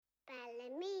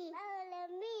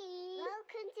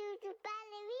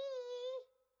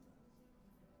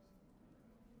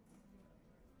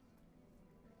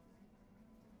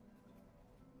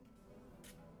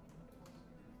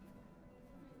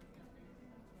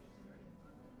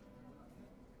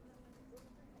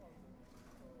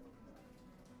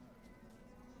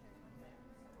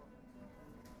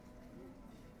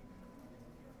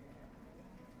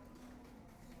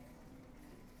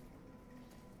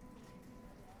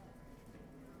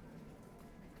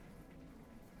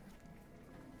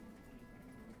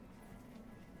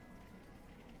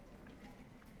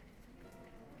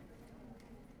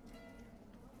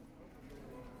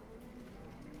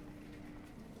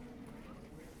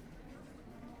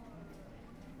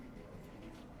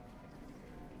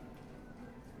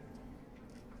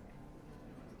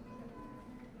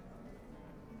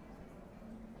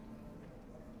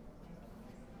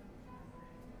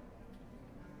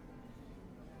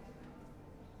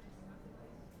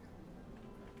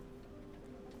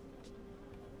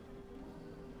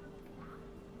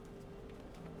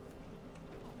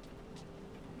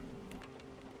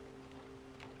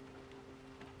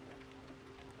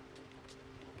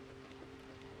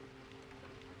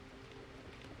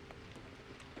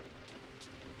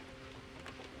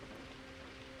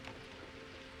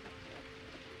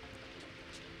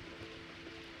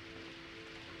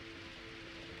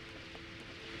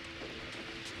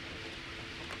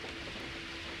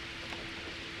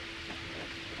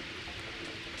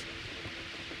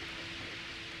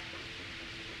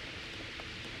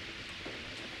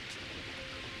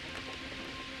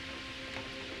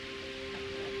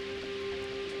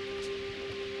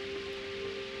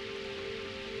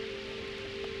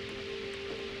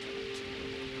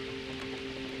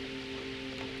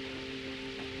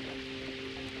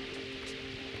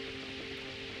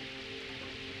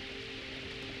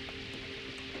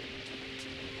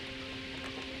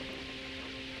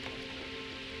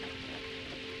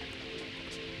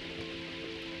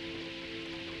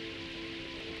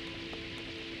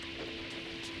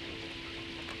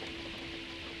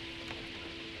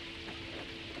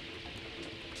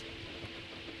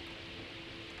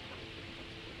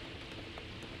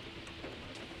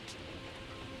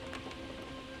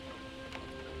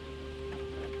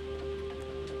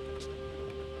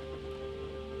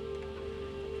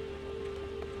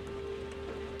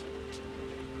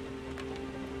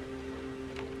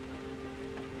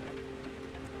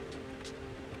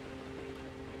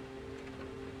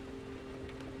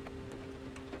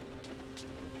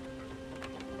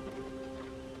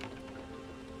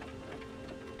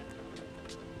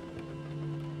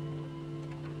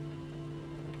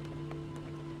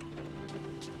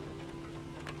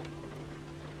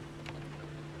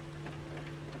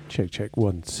Check, check.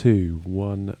 1, 2,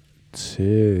 1,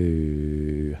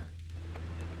 2.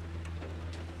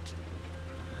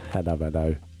 Hello,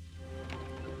 hello.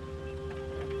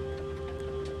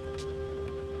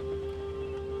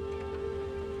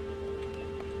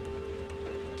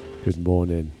 Good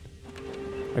morning.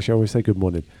 Actually, I always say good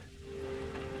morning.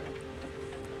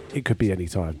 It could be any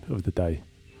time of the day,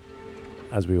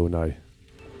 as we all know.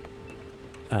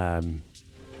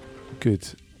 Good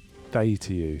day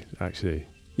to you, actually.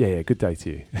 Yeah, good day to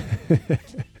you.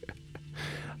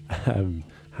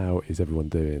 How is everyone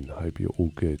doing? I hope you're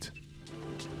all good.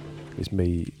 It's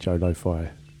me, Joe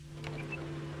Lo-Fi,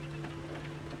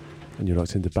 and you're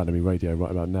locked into Bellamy Radio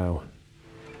right about now.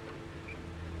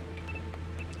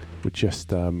 We're just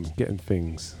getting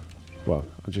things, I'm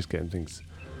just getting things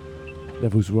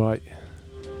levels right,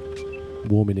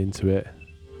 warming into it,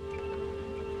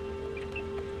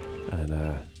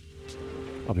 and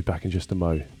I'll be back in just a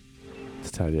mo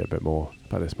to tell you a bit more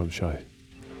about this month's show.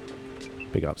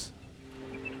 Big ups.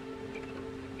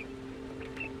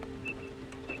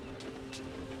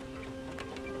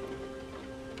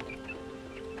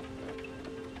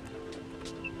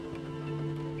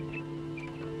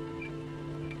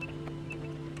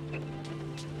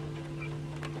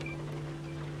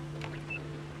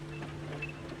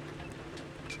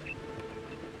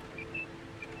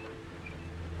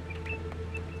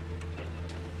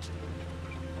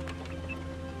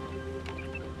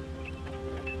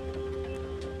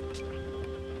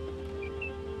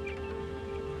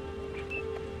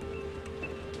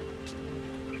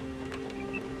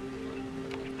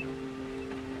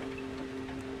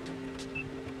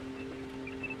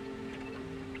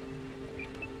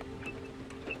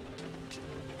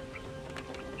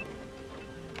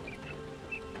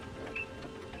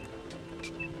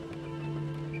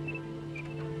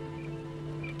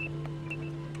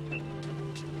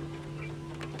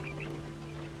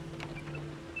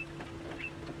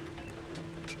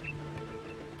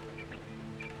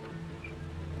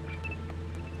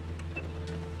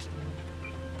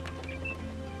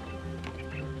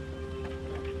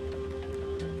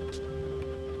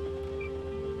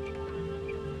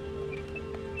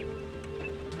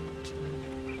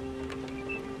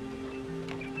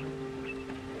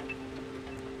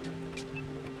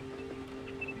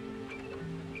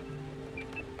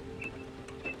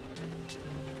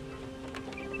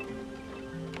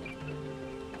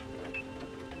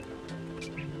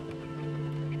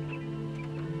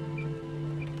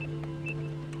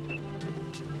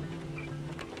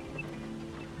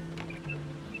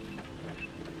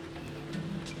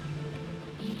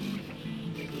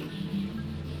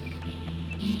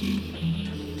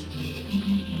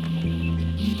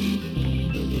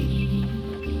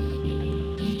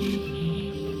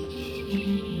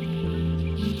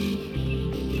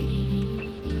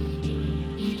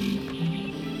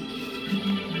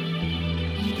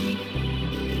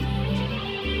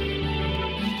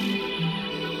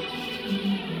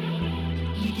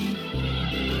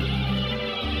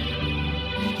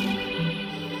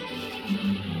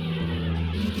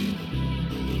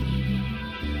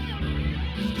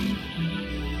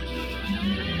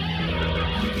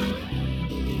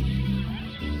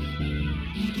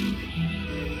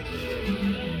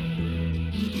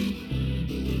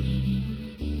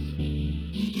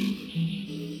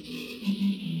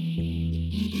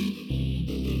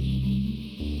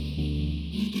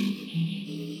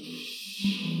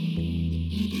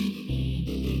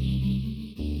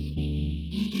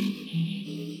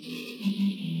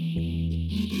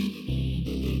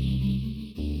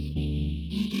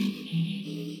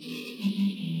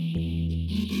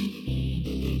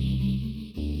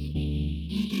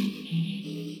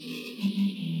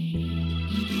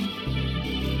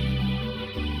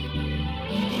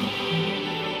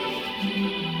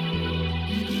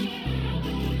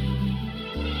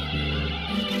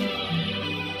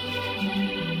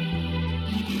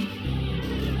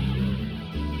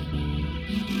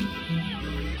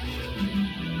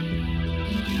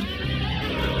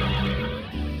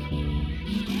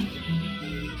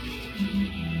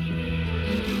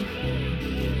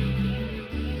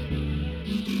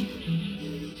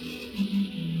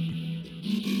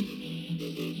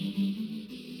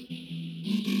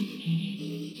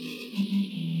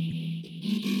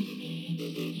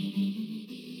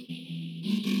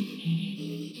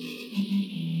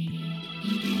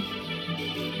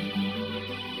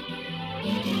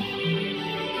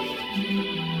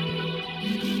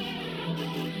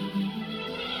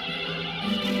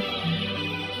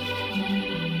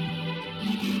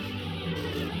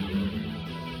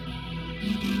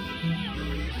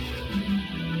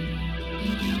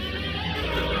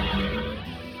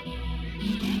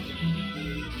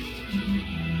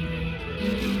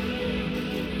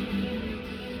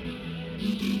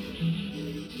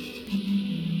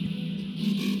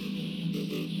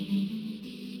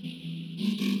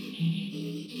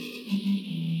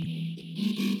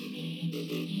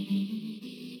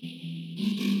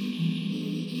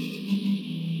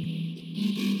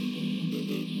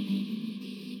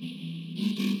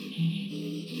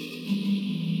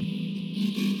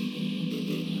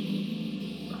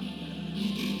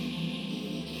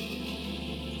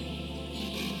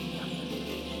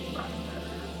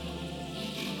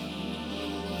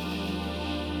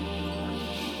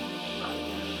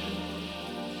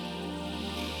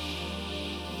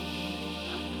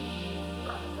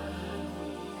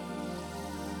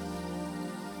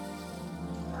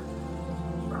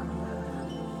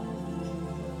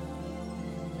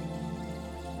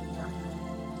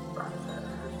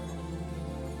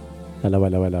 Hello,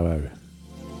 hello, hello, hello.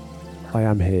 I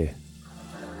am here.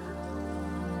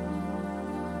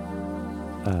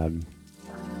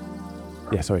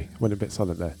 Yeah, sorry, went a bit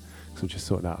silent there because I'm just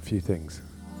sorting out a few things.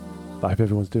 But I hope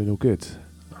everyone's doing all good.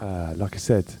 Like I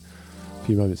said a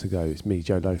few moments ago, it's me,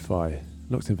 Joe Lo-Fi,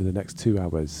 locked in for the next 2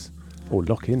 hours, or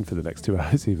lock in for the next 2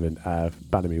 hours even,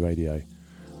 Banami Radio.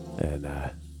 And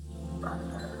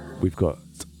we've got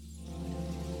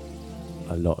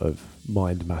a lot of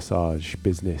mind massage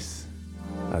business,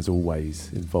 as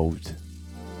always, involved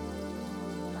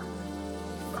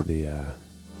for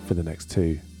the next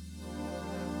 2.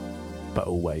 But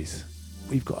always,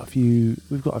 we've got a few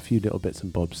little bits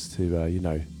and bobs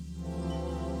to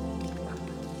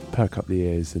perk up the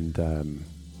ears and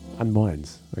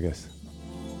minds, I guess.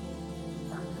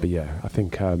 But yeah, I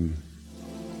think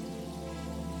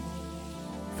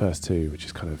first 2, which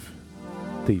is kind of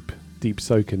deep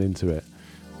soaking into it.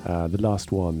 The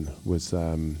last one was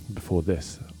before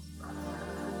this.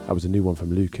 That was a new one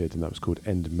from Lucid, and that was called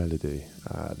End Melody.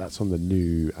 That's on the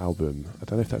new album. I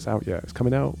don't know if that's out yet. It's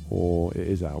coming out, or it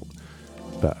is out.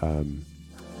 But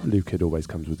Lucid always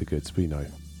comes with the goods, we know.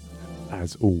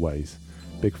 As always,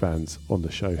 big fans on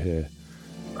the show here.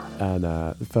 And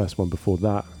the first one before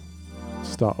that,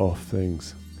 start off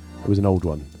things, it was an old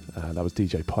one. That was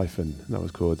DJ Python. That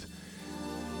was called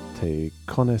Te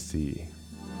Konesi.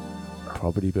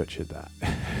 Probably butchered that.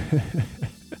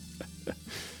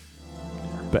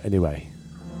 But anyway,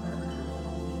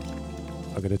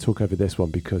 I'm going to talk over this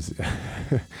one because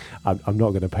I'm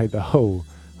not going to paint the whole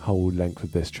length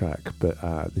of this track, but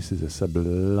this is a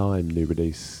sublime new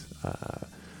release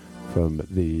from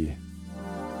the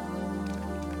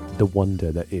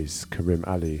wonder that is Karim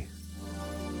Ali,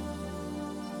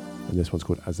 and this one's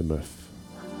called Azimuth.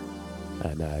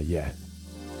 And yeah,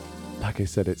 like I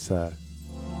said, it's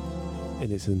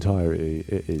in its entirety,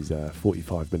 it is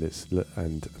 45 minutes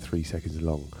and 3 seconds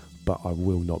long, but I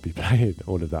will not be playing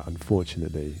all of that,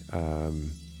 unfortunately.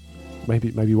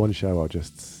 Maybe one show I'll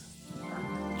just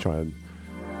try and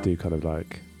do kind of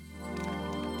like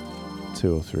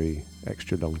 2 or 3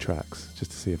 extra long tracks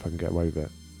just to see if I can get away with it.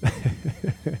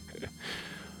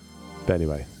 But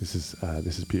anyway, this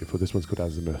is beautiful. This one's called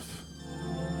Azimuth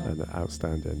and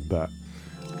outstanding. But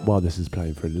while this is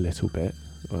playing for a little bit,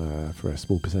 for a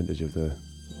small percentage of the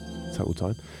total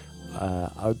time,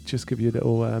 I'll just give you a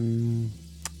little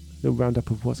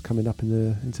roundup of what's coming up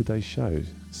in today's show.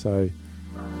 So,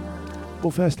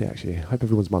 well, firstly, actually, I hope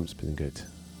everyone's month's been good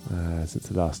since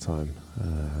the last time.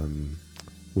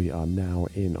 We are now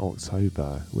in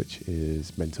October, which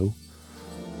is mental,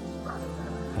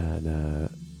 and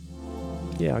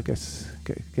yeah, I guess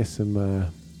get some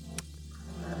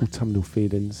autumnal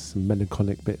feelings, some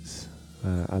melancholic bits,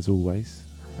 as always.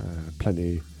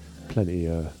 Plenty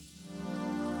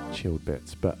chilled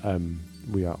bits, but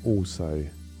we are also,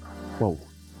 well,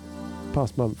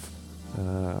 past month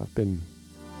I've been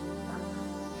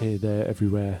here, there,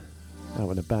 everywhere, out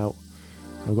and about.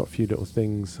 I've got a few little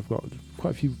things. I've got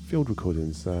quite a few field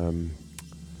recordings.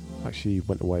 Actually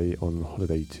went away on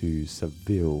holiday to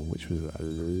Seville, which was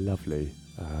lovely.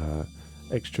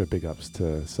 Extra big ups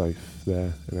to Soph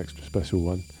there, an extra special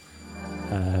one.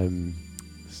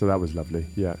 So that was lovely.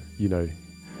 Yeah, you know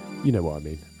what I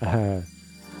mean.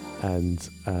 And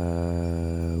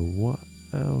what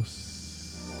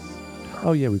else?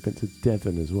 Oh yeah, we went to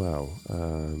Devon as well,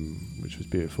 which was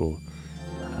beautiful.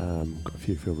 Got a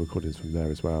few field recordings from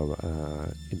there as well.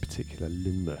 In particular,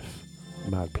 Lynmouth,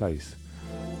 mad place.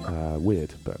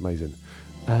 Weird but amazing.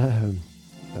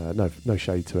 No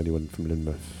shade to anyone from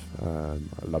Lynmouth.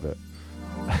 I love it.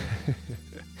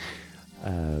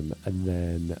 And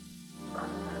then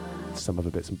some other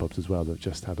bits and bobs as well that I've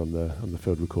just had on the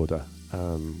field recorder,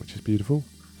 which is beautiful.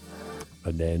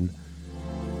 And then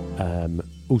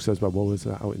also as well, while I was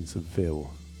out in Seville,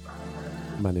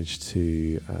 managed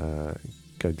to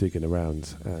go digging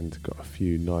around and got a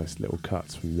few nice little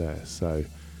cuts from there. So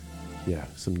yeah,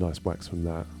 some nice wax from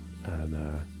that, and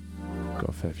got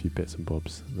a fair few bits and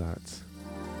bobs that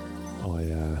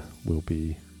I will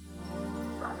be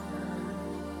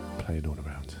playing all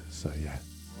around. So yeah,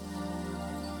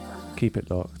 keep it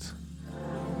locked,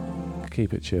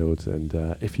 keep it chilled, and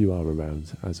if you are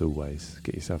around, as always,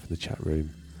 get yourself in the chat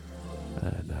room,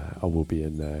 and I will be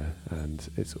in there, and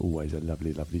it's always a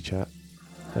lovely chat.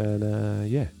 And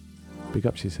yeah, big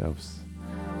ups yourselves.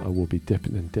 I will be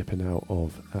dipping out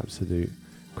of absolute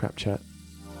crap chat,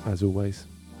 as always.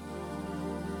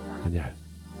 And yeah,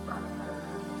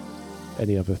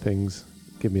 any other things,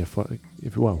 give me actually,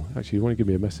 you want to give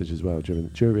me a message as well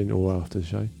during or after the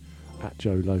show, at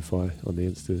Joe Lo-Fi on the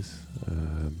Instas.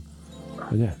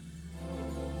 And yeah,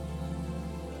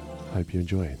 Hope you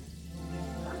enjoy it.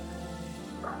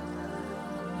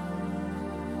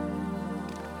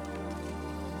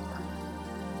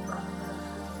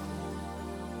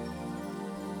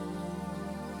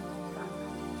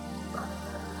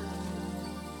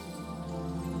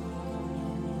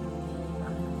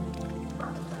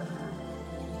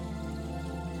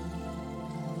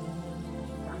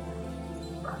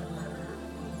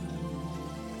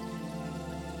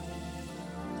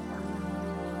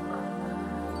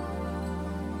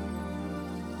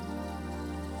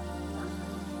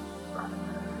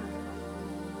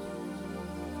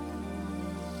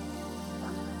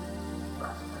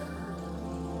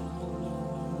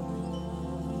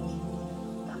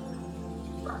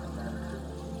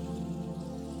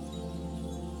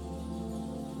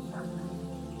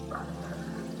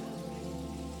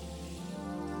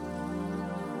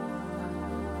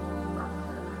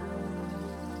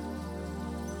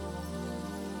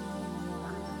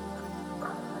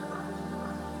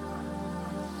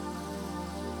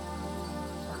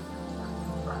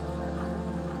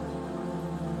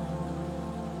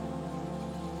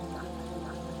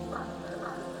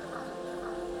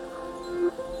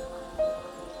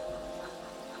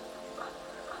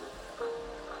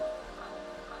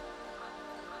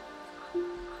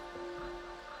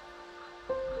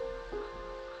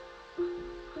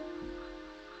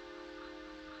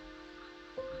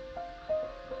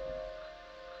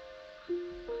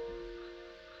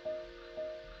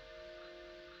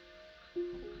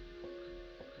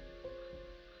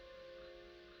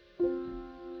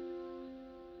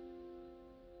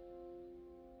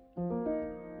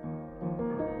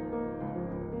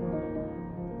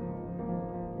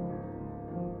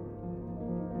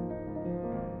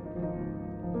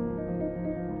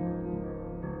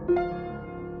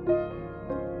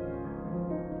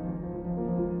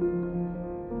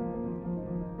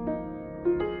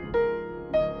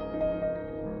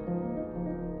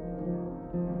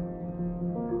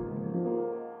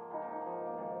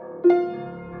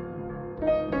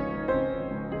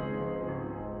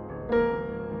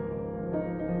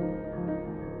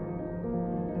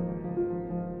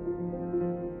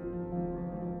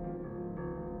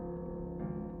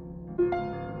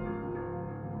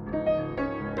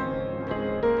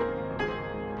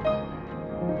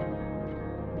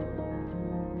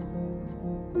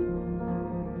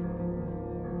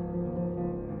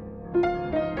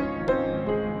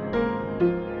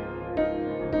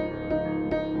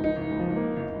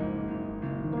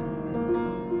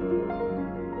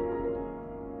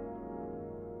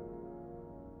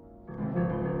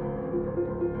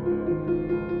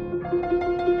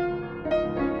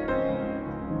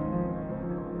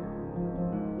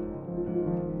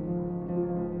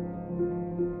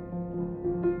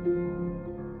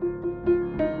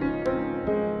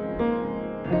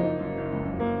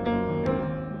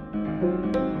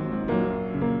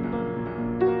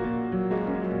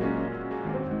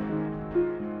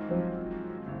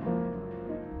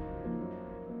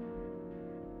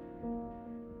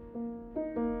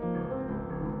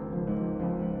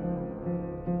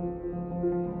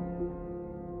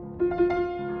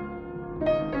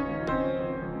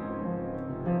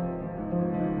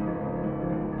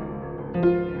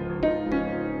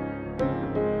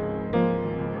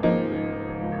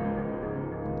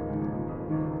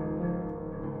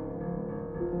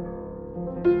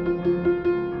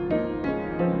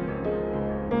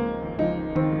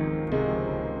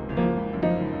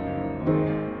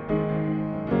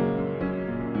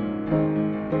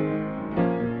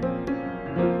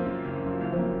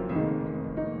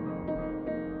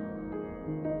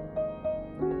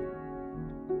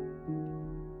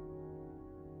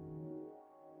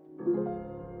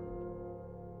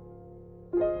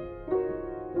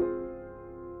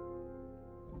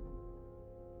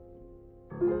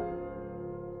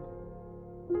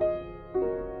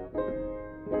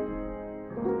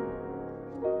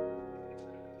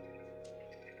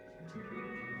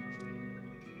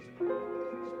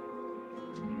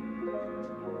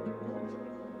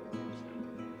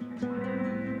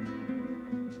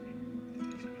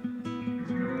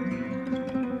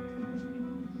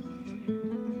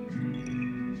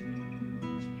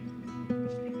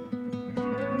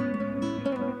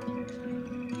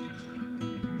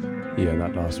 Yeah,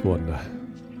 that last one,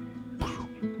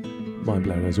 mind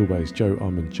blown as always. Joe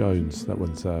Armand Jones, that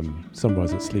one's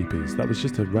Sunrise at Sleepy's. That was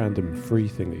just a random free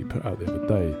thing that he put out the other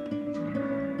day.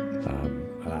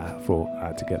 I thought I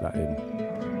had to get that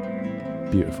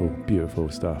in. Beautiful, beautiful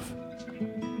stuff.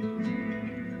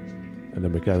 And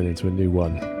then we're going into a new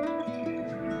one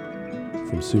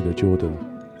from Sula Jordan.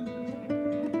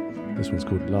 This one's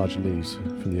called Large Leaves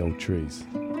from the Old Trees.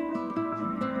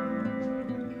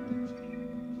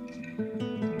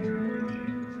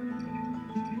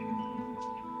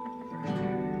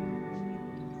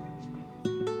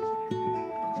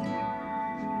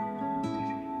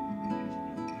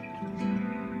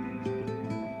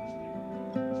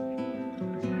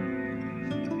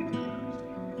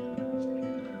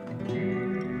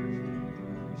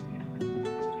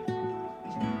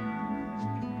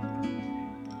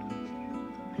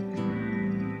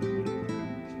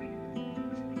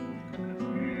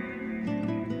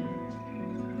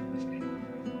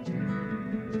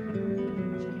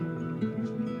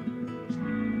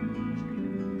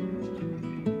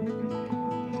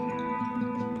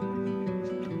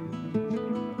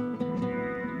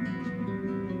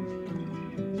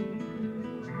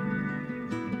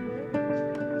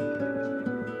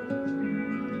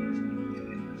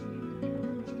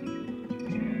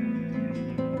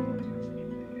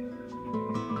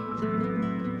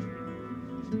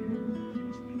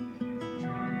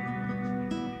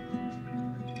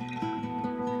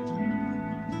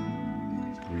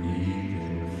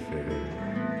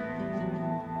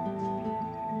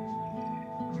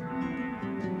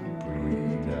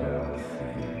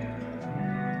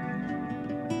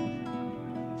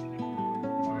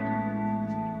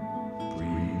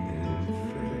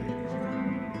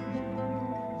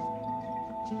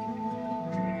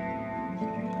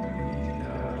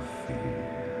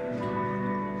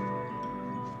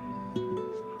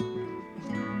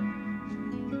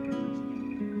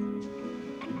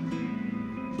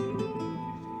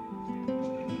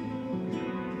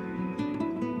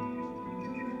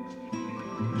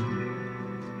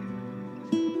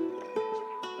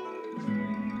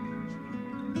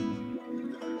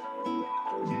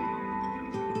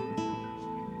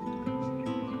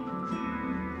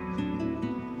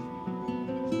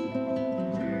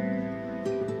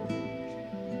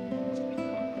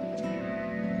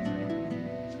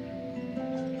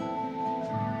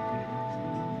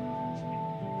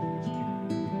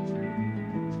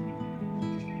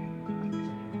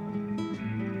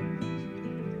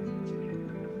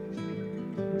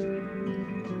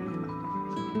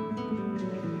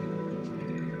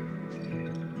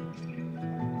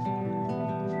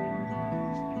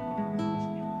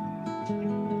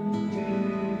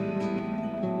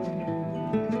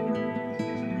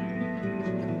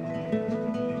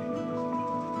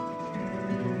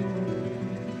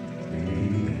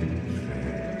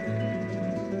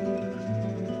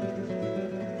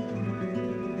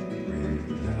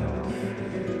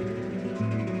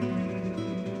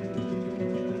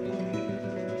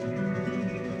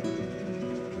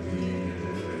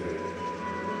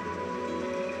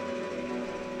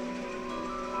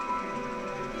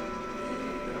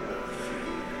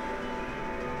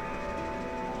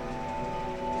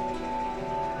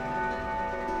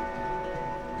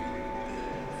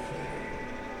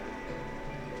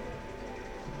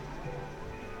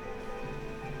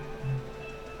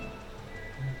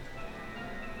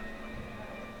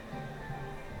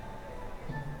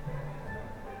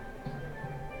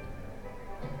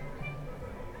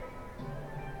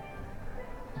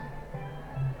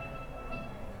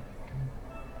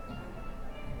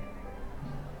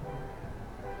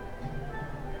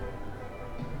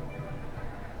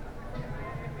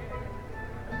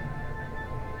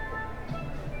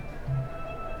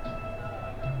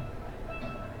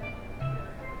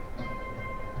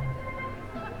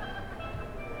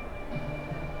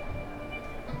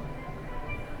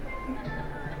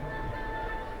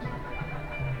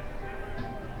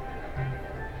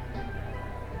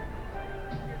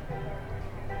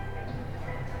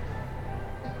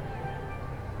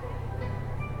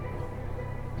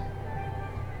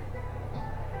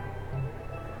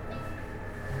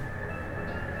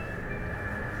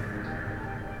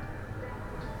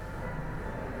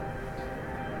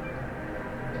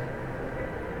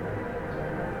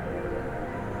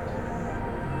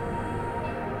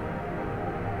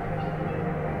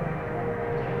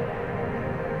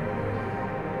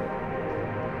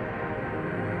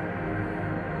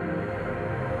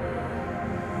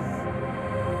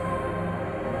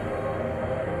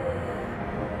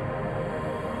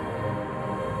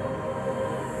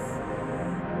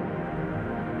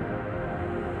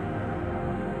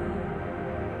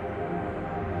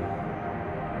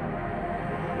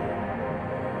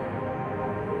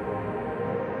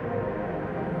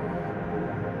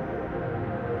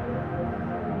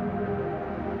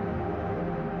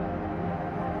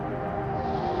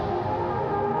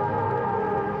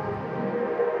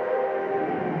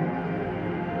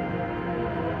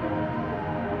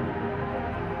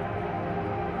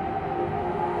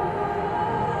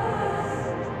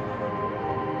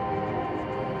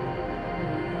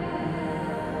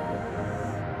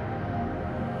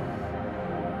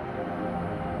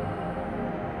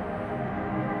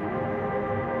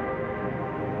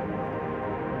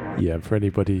 Yeah, and for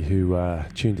anybody who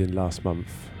tuned in last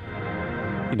month,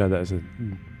 you know that is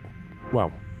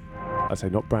well, I say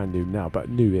not brand new now, but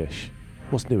newish.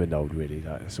 What's new and old, really?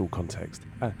 It's all context.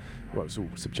 Well, it's all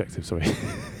subjective, sorry.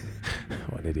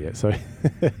 What an idiot, sorry.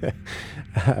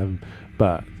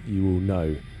 But you will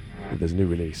know that there's a new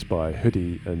release by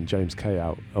Hoodie and James K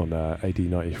out on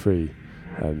AD93.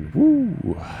 And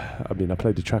woo! I mean, I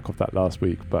played the track off that last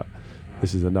week, but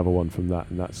this is another one from that,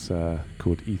 and that's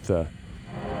called Ether.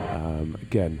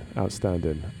 Again,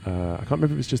 outstanding. I can't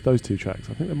remember if it's just those two tracks.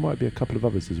 I think there might be a couple of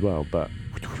others as well, but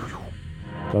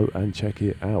go and check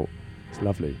it out. It's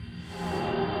lovely.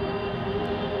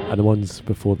 And the ones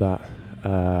before that,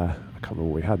 I can't remember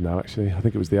what we had now, actually. I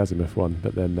think it was the Azimuth one,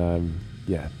 but then, then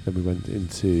we went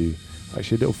into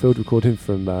actually a little field recording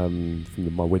from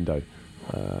my window.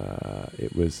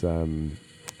 It was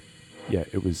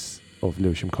of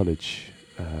Lewisham College,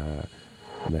 and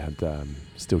they had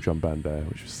steel drum band there,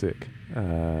 which was sick.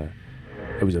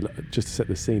 It was just to set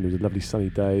the scene. It was a lovely sunny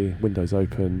day, windows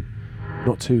open,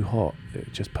 not too hot,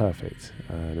 just perfect,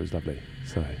 and it was lovely.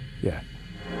 So yeah.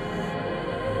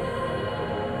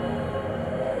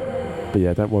 But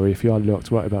yeah, don't worry if you are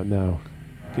locked right about now.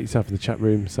 Get yourself in the chat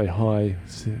room, say hi.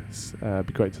 It'd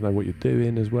be great to know what you're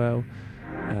doing as well.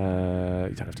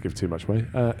 You don't have to give too much away.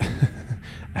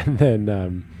 And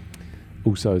then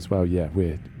also as well, yeah,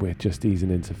 we're just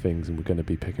easing into things, and we're going to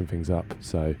be picking things up.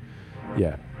 So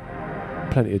yeah,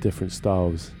 plenty of different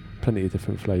styles, plenty of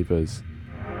different flavours,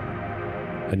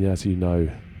 and as you know,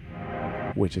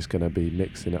 we're just going to be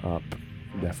mixing it up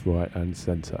left, right and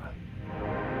centre.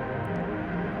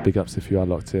 Big ups if you are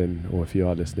locked in, or if you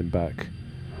are listening back.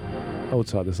 Hold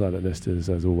tight the silent listeners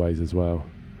as always as well.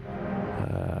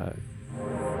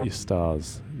 Your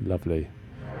stars, lovely.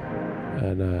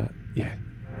 And yeah,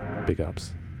 big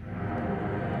ups.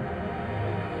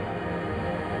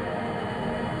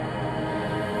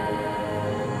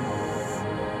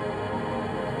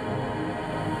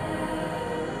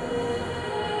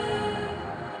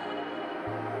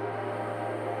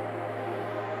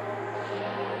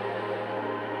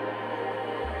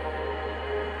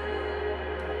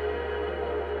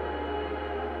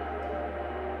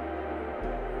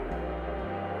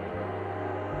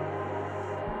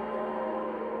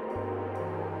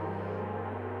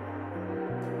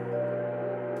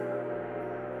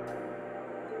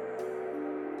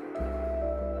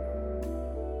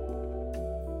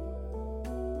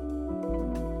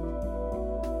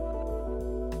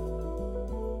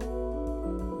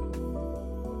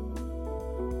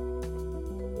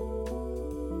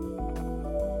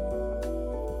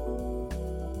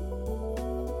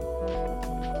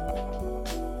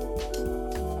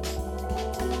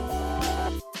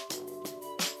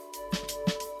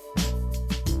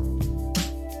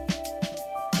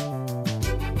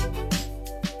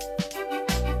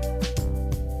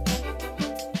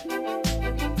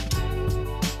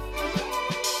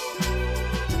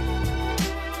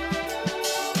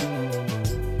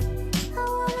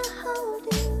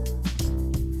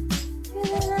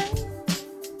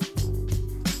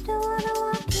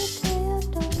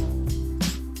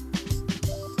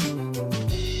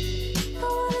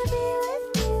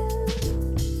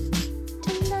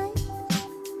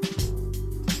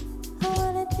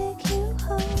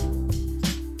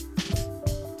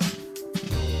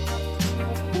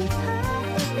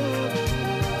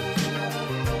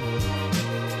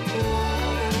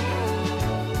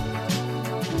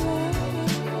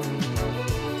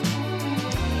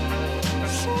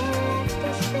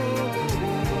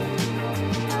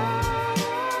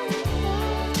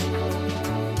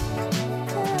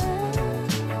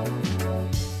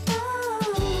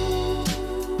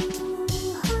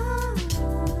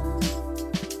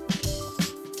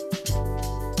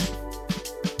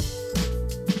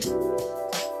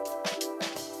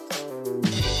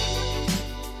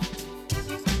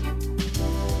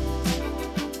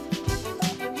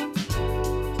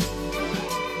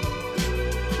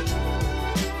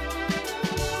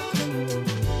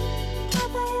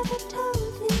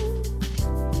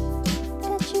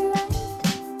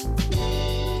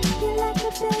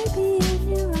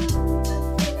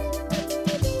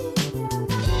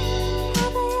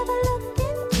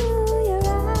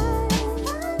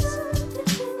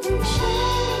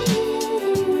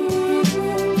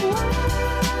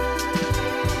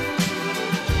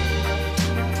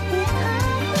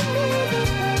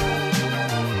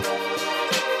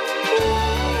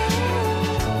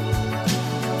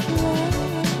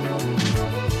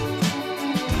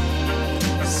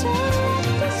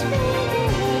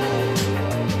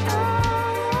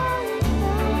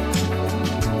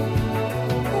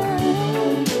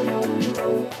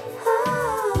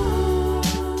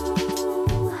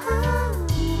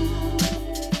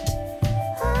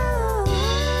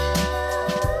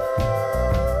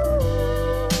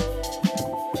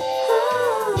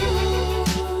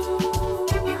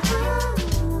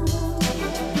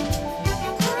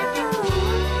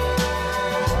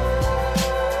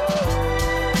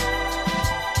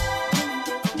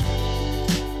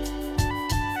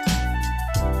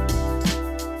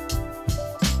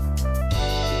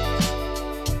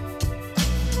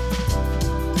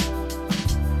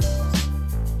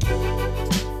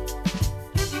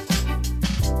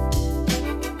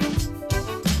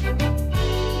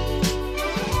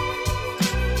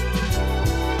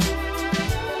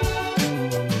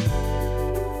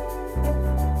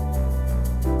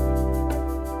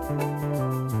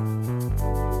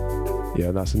 Yeah,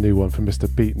 that's a new one from Mr.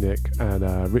 Beatnik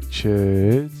and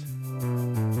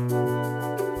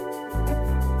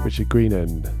Richard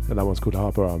Greenan, and that one's called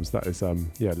Harbour Arms. That is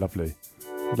lovely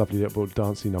little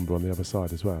dancing number on the other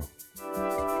side as well.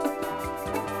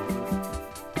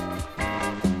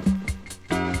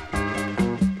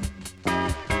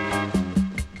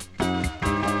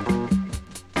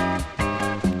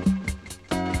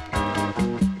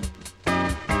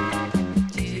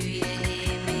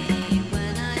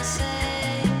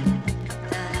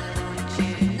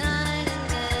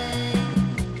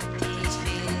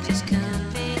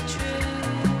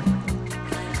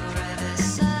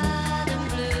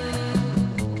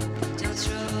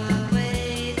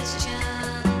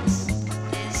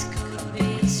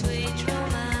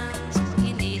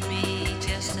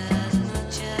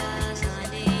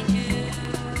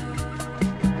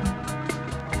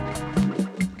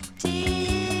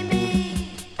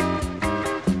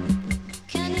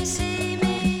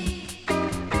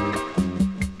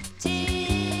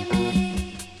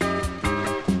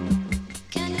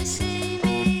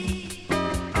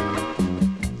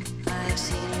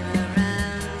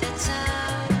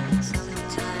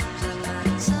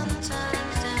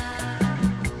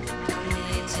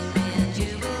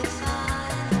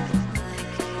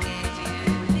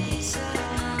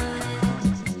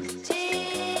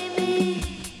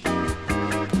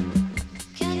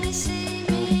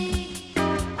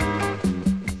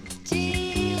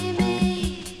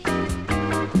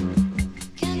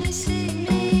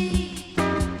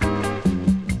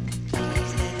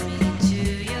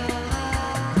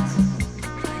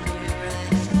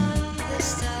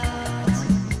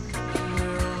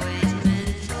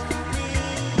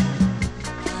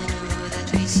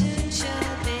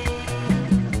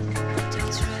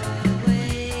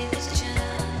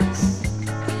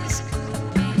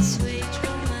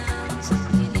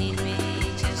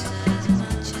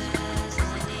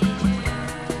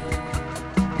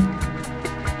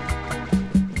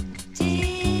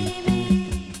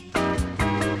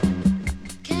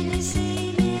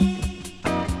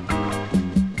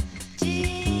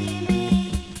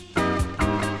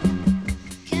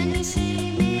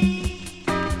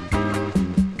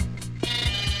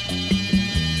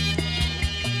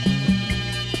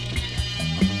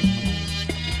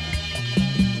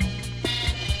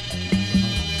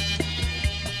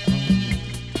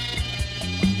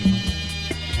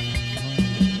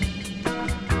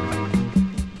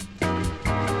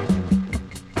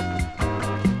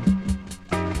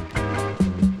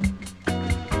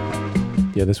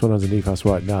 Yeah, this one underneath us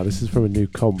right now, this is from a new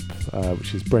comp,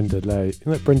 which is Brenda Ray,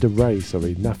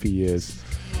 Naffy Years,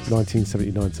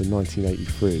 1979 to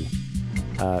 1983.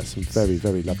 Some very,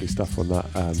 very lovely stuff on that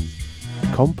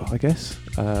comp, I guess.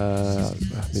 I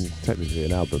mean, technically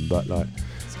an album, but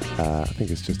I think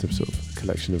it's just a sort of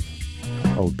collection of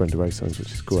old Brenda Ray songs,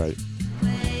 which is great.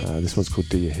 This one's called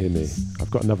Do You Hear Me? I've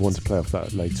got another one to play off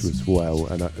that later as well,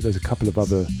 and there's a couple of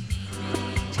other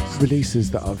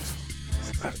releases that I've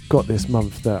got this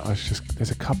month that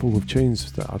there's a couple of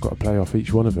tunes that I've got to play off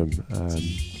each one of them.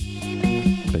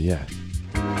 But yeah,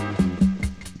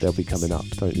 they'll be coming up,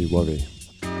 don't you worry.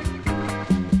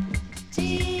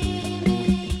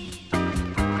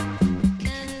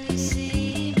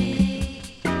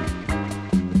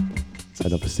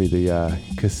 And obviously the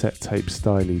cassette tape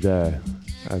styly there,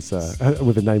 as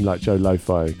with a name like Joe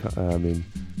Lo-Fi. I mean,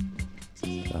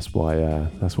 that's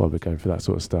why we're going for that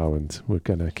sort of style, and we're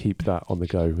going to keep that on the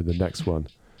go with the next one.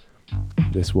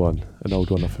 This one, an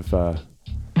old one off of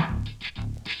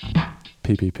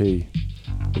PPP.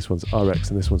 This one's RX,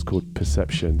 and this one's called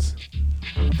Perceptions.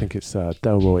 I think it's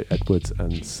Delroy Edwards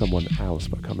and someone else,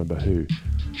 but I can't remember who.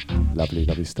 Lovely,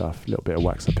 lovely stuff. A little bit of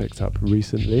wax I picked up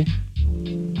recently.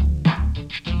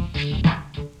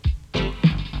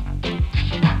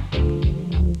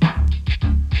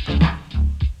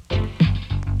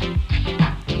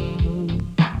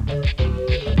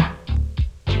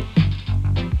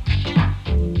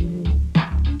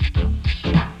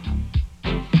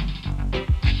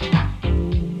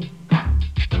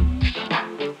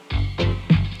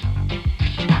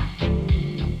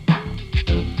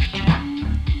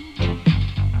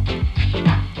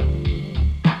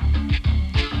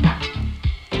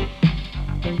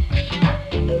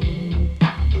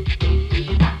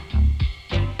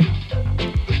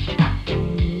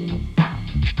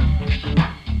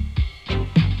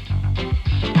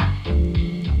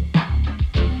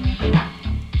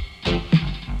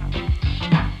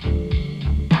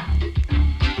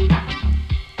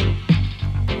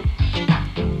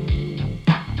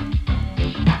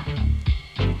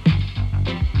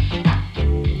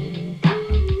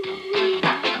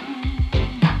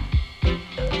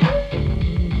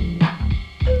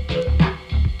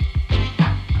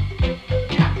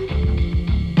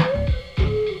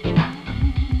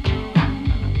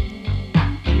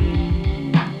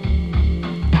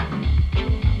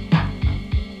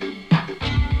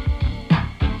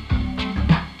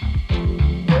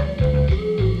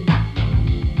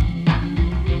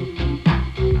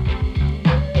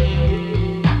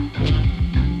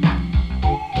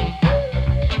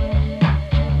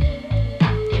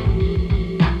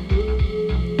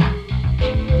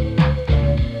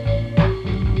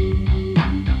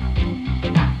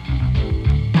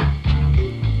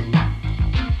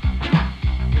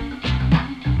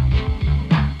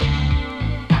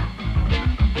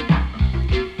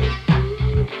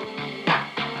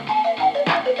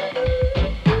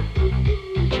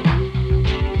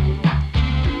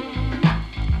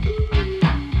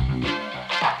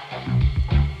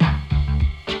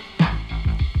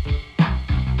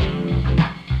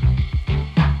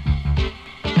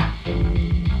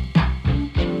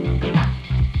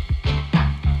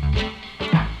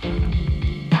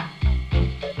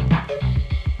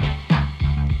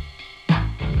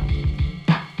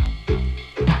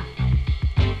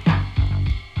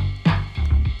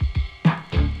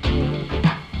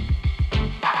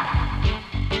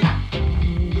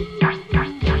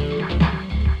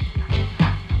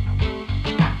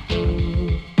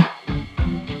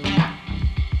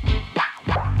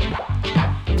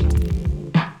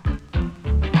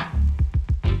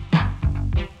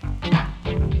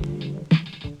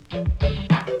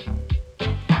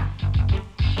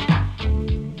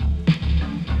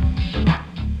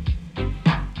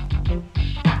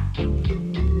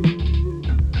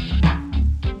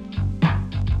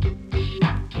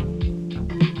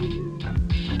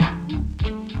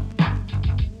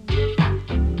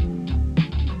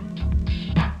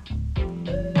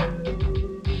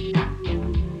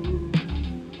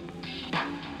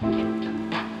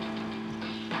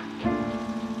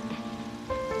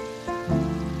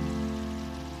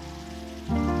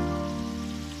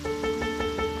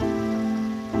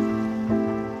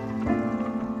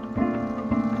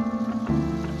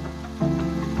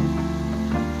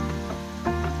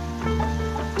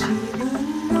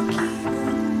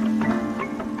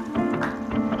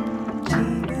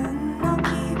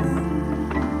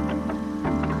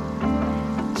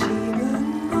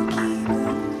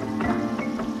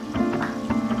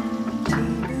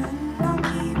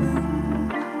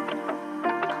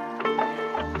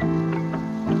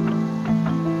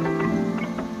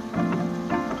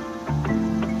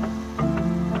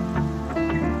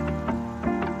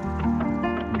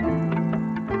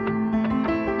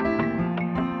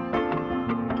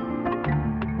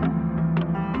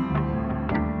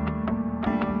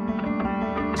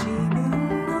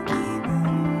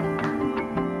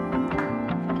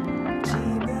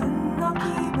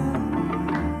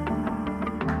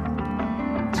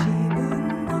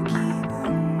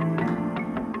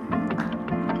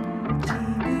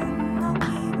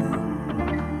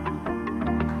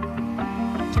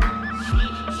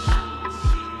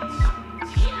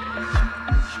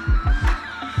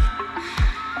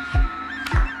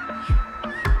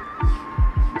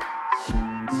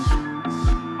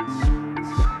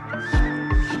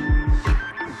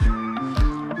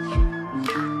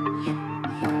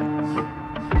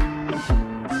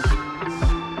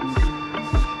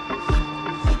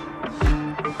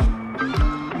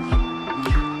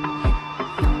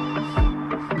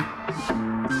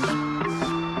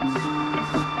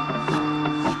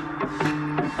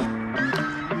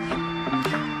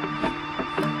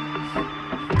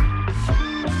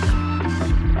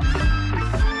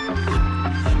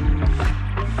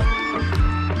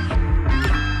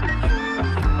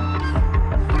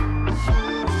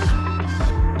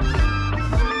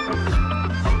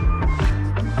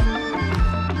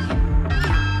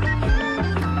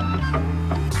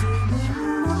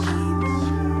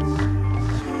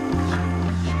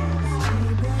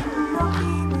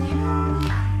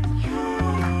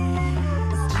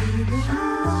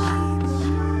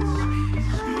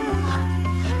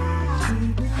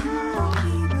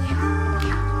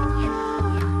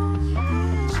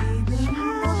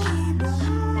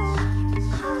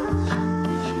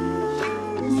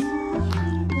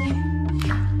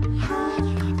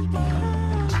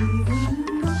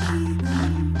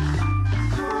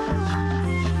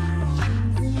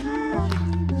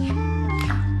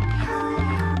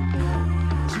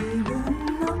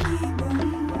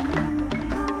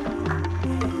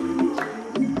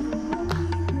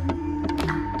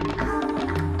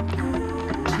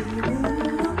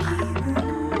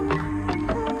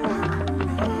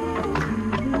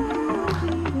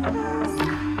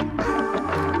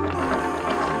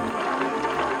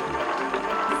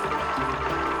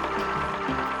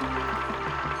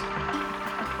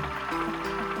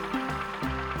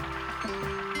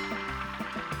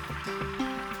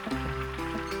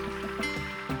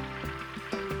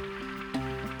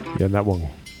 Yeah, and that one,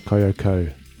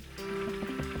 Kyoko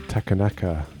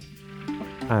Takanaka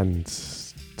and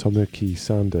Tomoki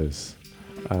Sanders.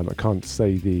 I can't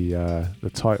say the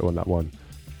title on that one,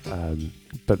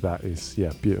 but that is,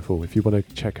 yeah, beautiful. If you want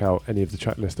to check out any of the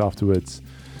track list afterwards,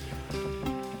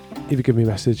 either give me a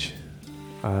message,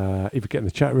 either get in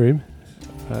the chat room,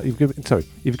 either give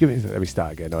me, let me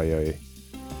start again,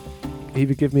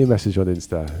 either give me a message on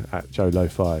Insta at Joe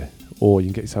Lo-Fi, or you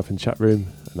can get yourself in the chat room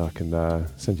and I can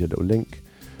send you a little link,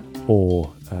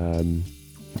 or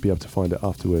you'll be able to find it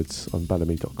afterwards on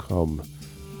balamy.com,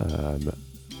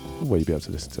 where you'll be able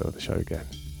to listen to the show again.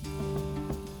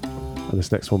 And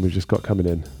this next one we've just got coming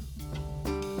in,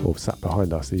 or sat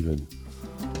behind us even,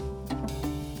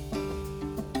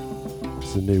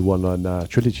 it's a new one on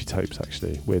Trilogy Tapes,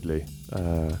 actually, weirdly.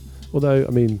 Although,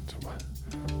 I mean,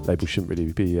 labels shouldn't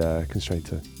really be constrained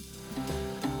to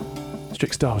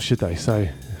strict styles, should they? So,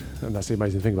 and that's the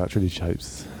amazing thing about Trilogy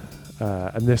Tapes.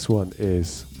 And this one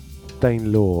is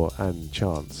Dane Law and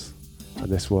Chance. And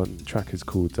this one track is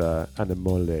called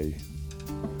Animale.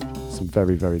 Some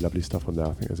very, very lovely stuff on there.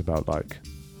 I think there's about like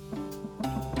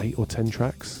 8 or 10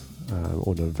 tracks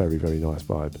on a very, very nice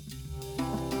vibe.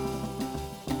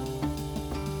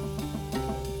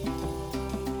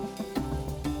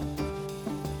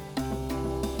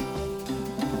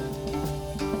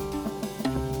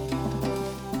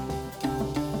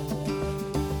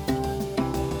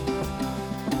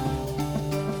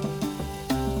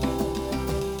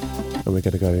 And we're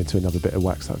going to go into another bit of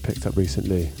wax that I picked up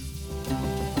recently.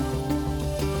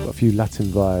 Got a few Latin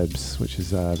vibes, which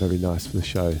is very nice for the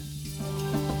show.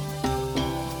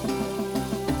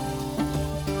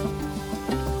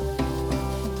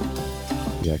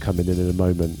 Yeah, coming in a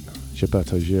moment,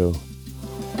 Gilberto Gil.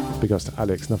 Big ups to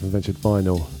Alex, Nothing Ventured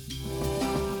Vinyl.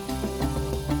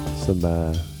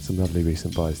 Some lovely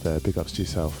recent buys there. Big ups to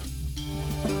yourself.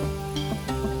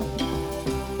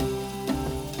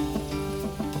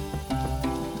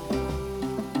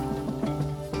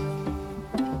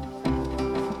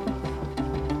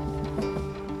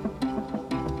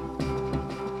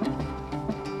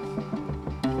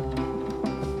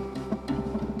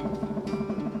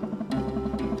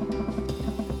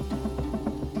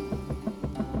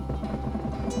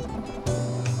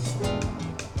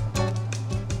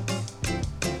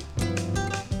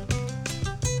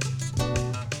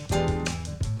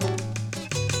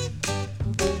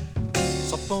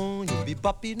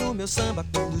 No meu samba,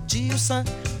 quando o tio Sam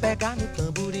pega no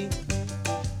tamborim,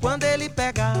 quando ele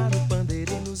pegar no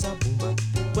pandeiro e no zabumba,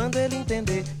 quando ele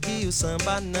entender que o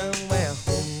samba não é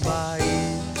rumba,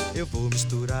 aí eu vou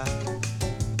misturar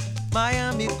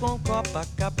Miami com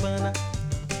Copacabana,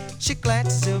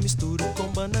 chicletes eu misturo com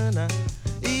banana,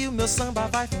 e o meu samba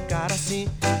vai ficar assim: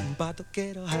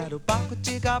 batoqueiro, raro, baco,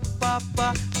 tiga,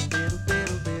 papá, beiro,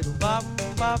 beiro, beiro, bam,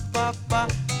 papá,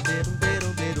 beiro,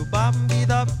 beiro, beiro, bam,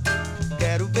 bida.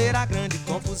 Quero ver a grande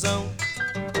confusão.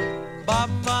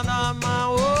 Babanama,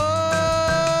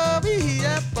 oh,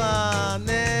 biepa,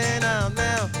 né,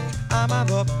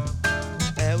 amador.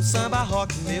 É o samba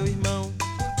rock, meu irmão.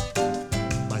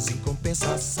 Mas em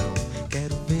compensação,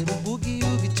 quero ver o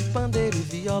bugue-ugue de pandeiro e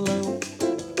violão.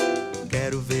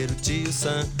 Quero ver o tio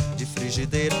Sam de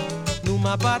frigideira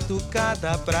numa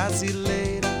batucada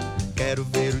brasileira. Quero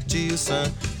ver o tio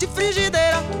Sam de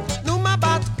frigideira numa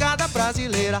batucada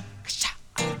brasileira.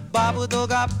 Babu do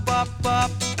gapa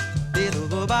pap, dedo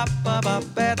do bapa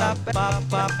peda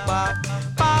papa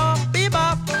pau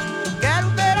biba. Quero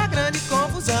ver a grande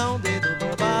confusão. Dedo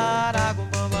do barago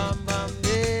mamam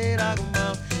meira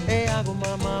gumam, e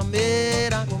agumam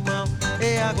meira gumam,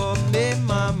 e agome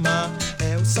mama.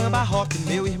 É o samba rock,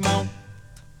 meu irmão.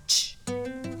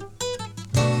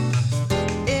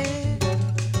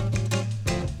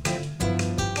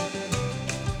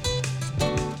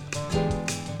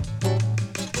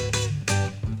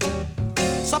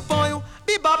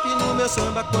 No meu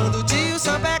samba, quando o tio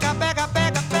Sam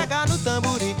pega no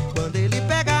tamborim, quando ele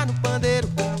pega no pandeiro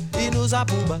e no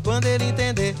zabumba, quando ele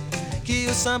entender que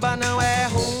o samba não é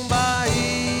rumba,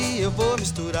 e eu vou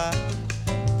misturar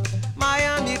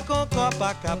Miami com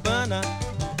Copacabana,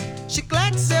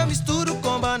 chicletes eu misturo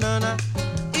com banana,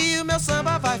 e o meu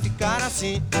samba vai ficar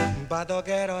assim: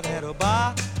 badoguero, nero,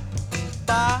 ba,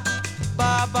 ba,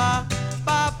 ba, ba,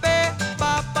 ba, be,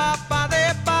 ba, ba, ba,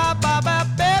 de, ba, ba, ba,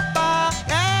 be, ba.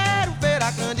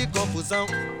 Grande confusão.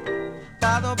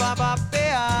 Bado baba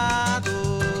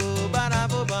peado,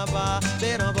 barabo baba,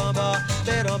 beram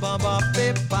bamba,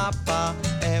 pepapa.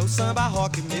 É o samba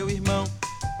rock, meu irmão.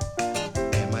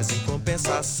 É, mas em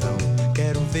compensação,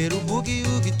 quero ver o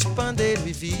bugue-ugue de pandeiro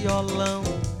e violão.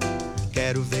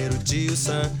 Quero ver o tio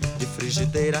Sam de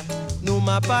frigideira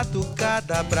numa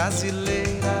batucada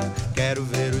brasileira. Quero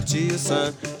ver o tio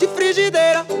Sam de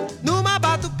frigideira numa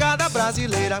batucada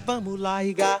brasileira. Vamos lá,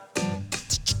 Iga.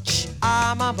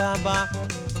 Ah, babá,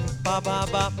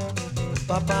 babá,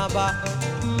 babá.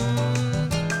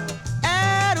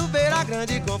 Quero ver a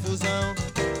grande confusão.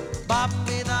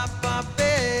 Papi da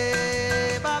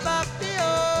papi,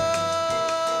 babapio,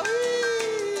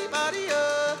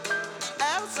 Maria.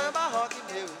 É o samba rock,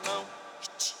 meu irmão.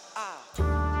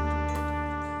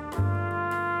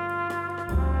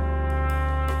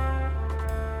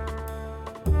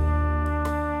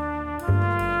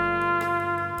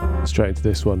 Straight into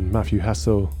this one, Matthew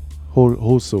Halsall,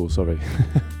 sorry.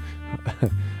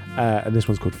 And this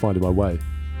one's called Finding My Way.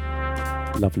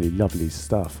 Lovely, lovely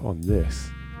stuff on this.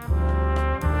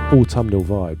 Autumnal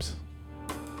vibes.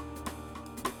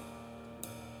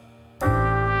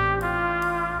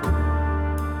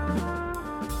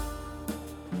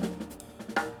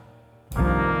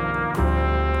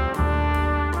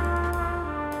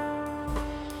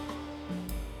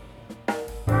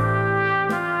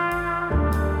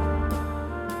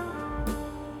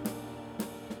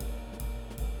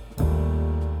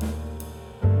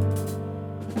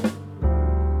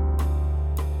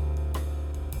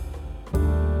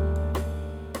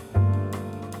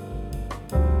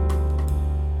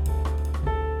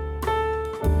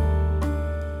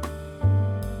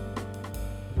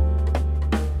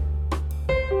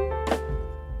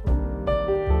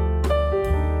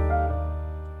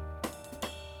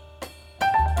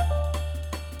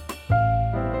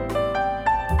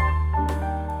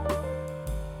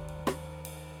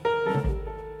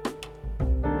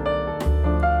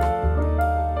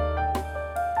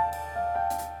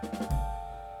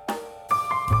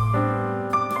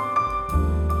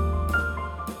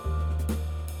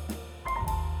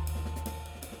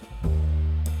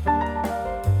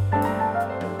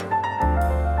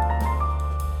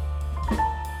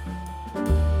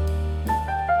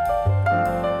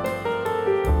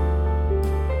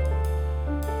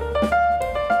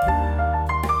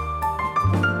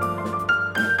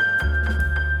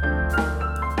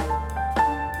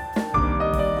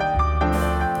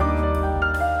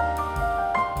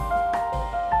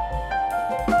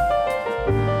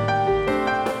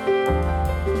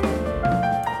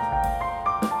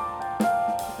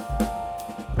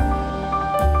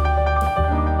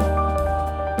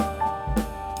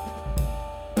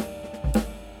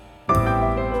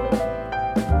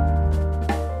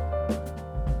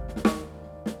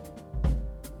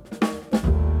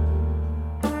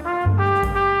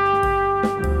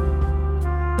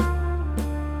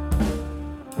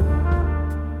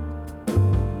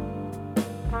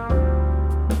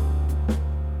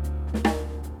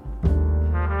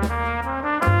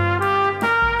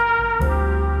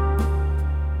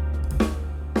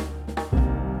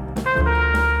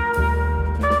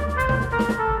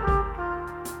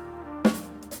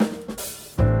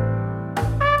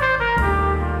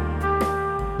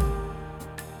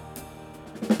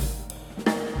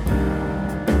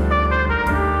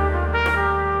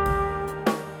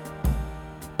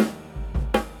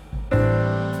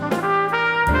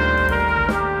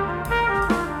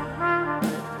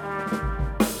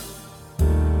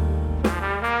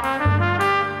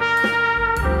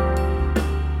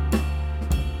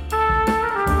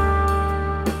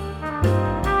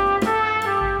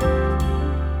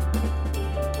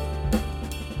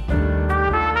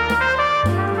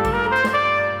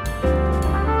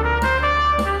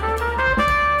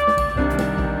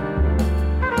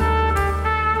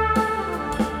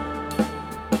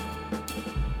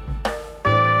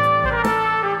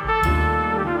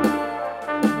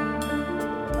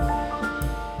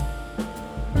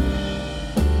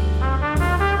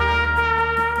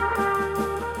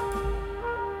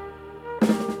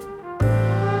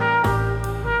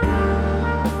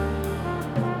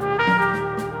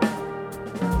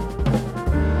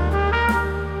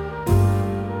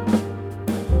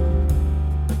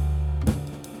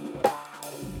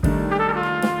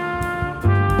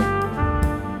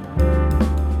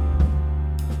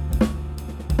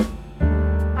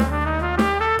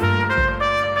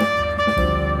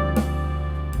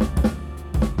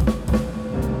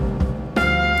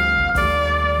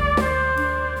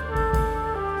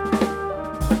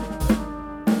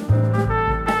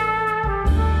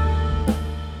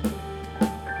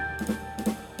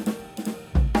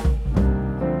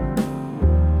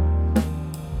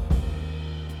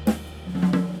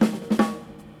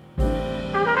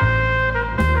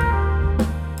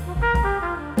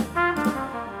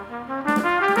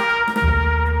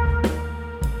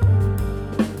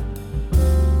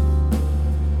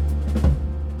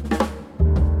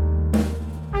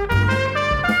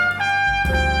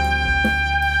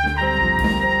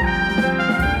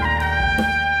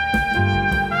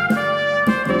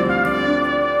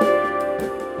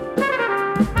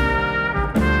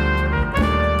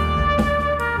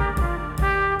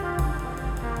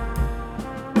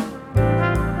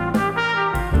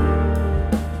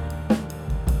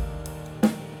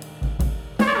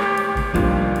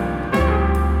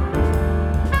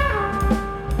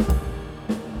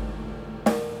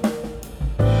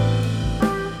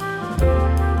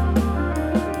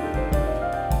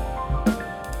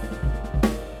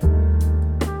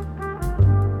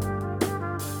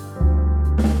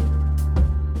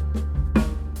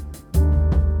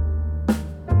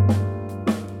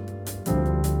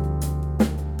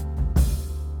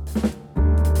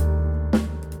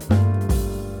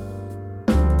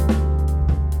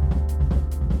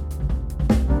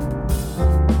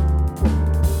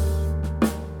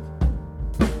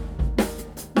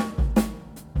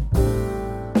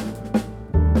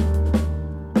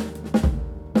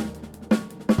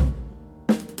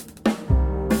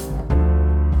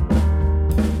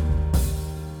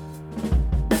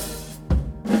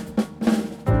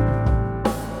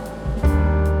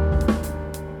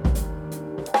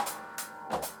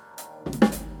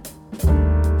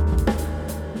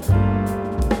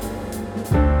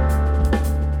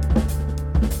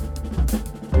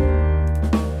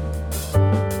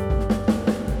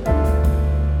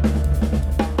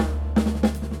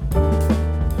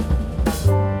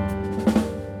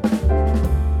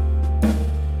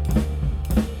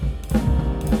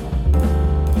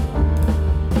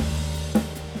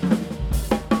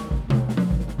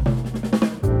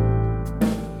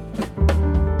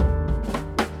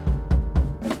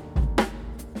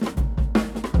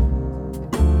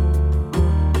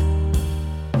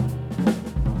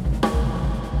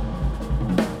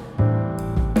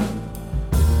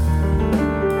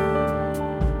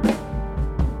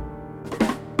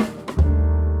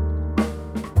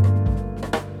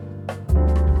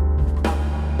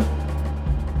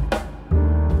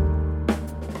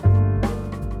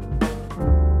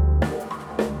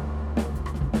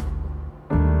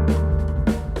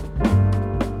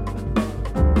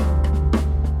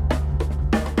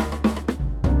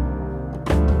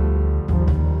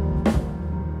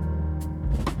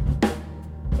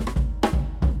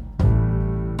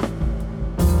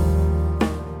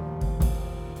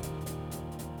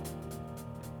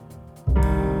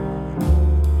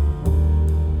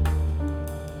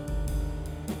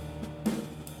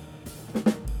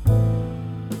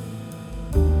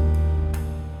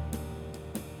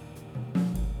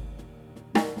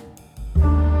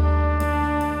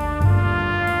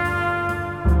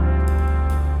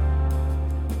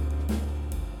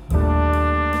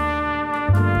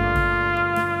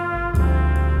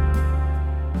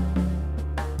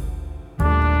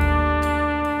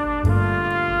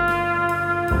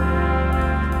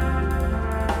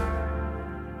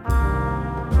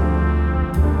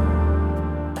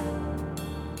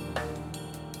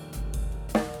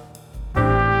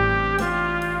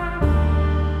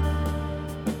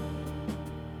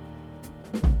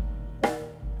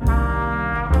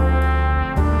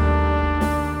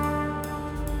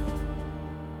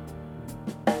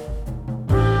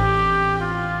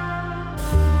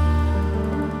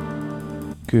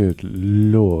 Good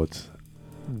Lord.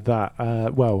 That,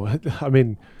 well, I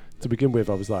mean, to begin with,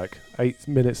 I was like 8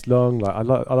 minutes long. Like I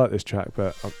like this track,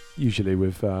 but usually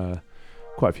with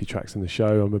quite a few tracks in the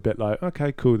show, I'm a bit like,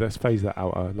 okay, cool, let's phase that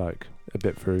out like a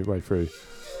bit way through.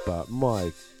 But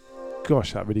my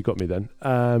gosh, that really got me then.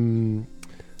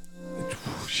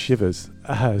 Shivers.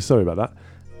 Sorry about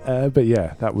that. But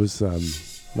yeah, that was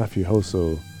Matthew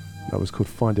Halsall. That was called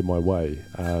Finding My Way.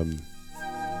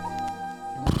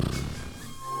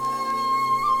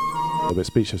 A bit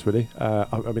speechless, really. I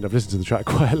mean, I've listened to the track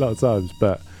quite a lot of times,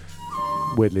 but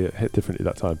weirdly it hit differently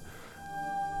that time.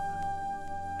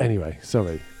 Anyway,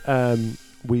 sorry.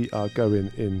 We are going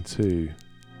into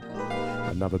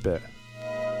another bit.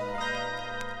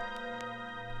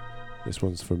 This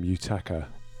one's from Yutaka.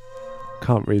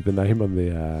 Can't read the name on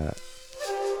the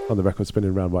record spinning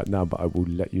around right now, but I will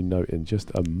let you know in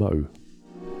just a mo.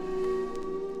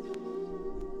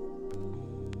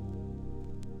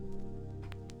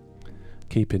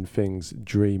 Keeping things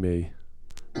dreamy,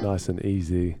 nice and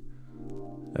easy,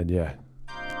 and yeah,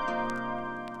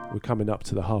 we're coming up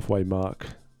to the halfway mark.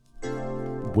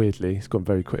 Weirdly, it's gone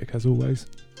very quick as always.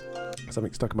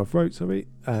 Something stuck in my throat, sorry.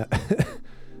 But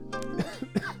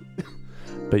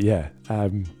yeah,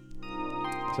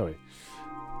 sorry.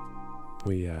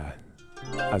 We,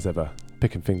 as ever,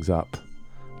 picking things up,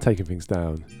 taking things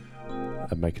down,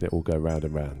 and making it all go round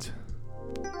and round.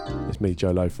 It's me,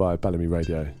 Joe Lo-Fi, Bellamy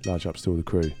Radio. Large ups to all the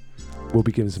crew. We'll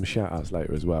be giving some shout outs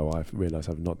later as well. I've realised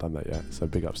I've not done that yet, so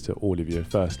big ups to all of you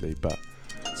firstly, but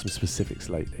some specifics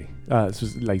later,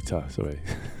 sorry.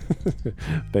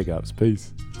 Big ups,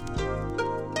 peace.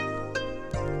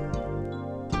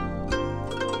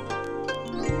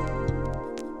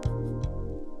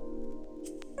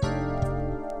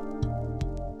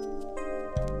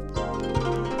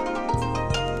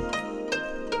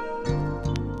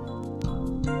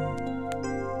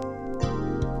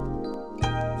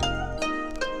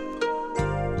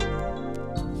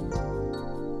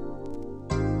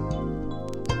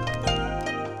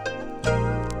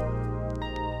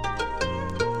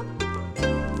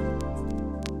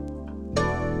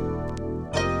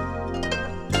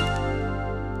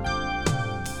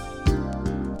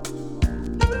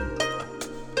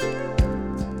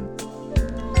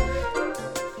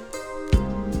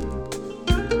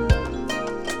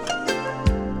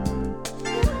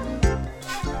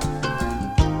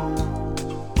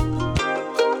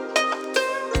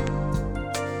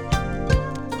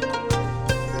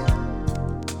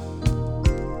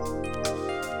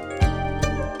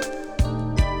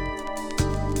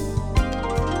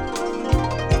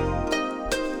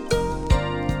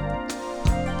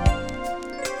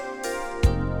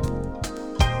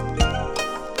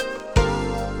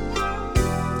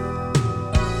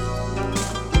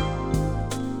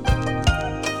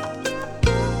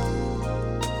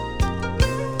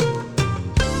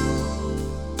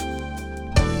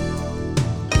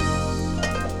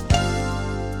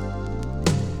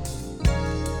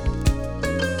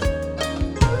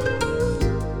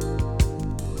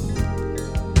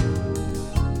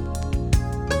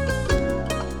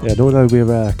 Yeah, and although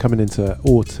we're coming into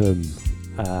autumn,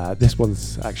 this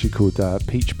one's actually called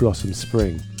Peach Blossom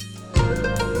Spring.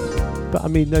 But I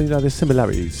mean, there's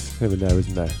similarities here and there,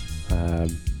 isn't there?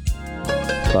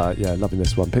 But yeah, loving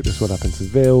this one. Picked this one up in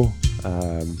Seville,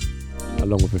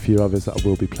 along with a few others that I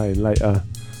will be playing later.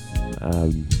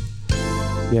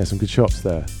 Yeah, some good shops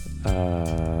there.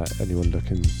 Anyone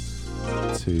looking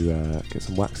to get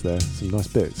some wax there, some nice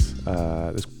bits.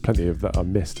 There's plenty of that I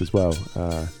missed as well.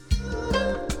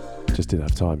 Just didn't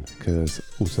have time because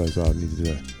also as well I needed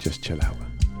to just chill out.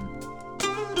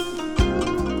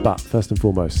 But first and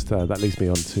foremost, that leads me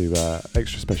on to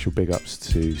extra special big ups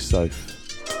to Soph.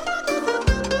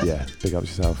 Yeah, big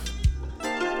ups yourself.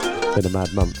 Been a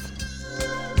mad month.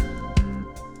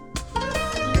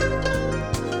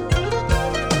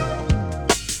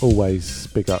 Always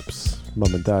big ups,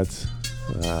 mum and dad,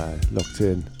 locked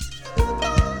in,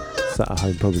 sat at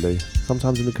home probably,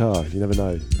 sometimes in the car, you never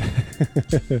know.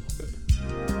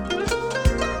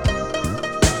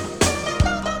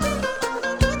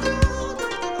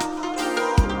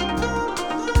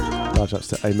 Large ups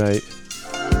to A-Mate.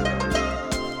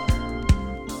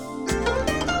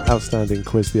 Outstanding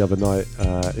quiz the other night.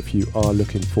 If you are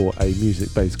looking for a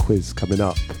music-based quiz coming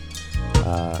up,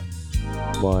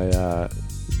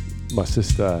 my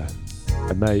sister,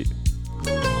 a mate,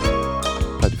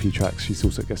 played a few tracks. She's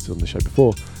also guested on the show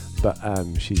before, but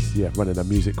she's running a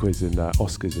music quiz in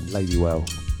Oscars in Ladywell,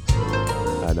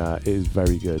 and it is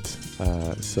very good.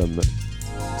 Some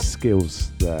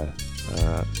skills there,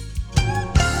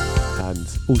 And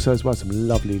also as well some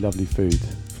lovely food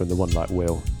from the One Like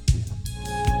Will.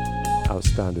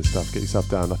 Outstanding stuff. Get yourself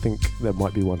down. I think there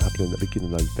might be one happening at the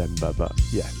beginning of November, but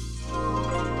yeah,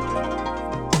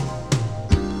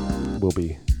 we'll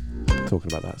be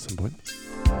talking about that at some point.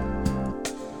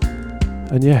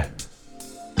 And yeah,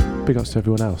 big ups to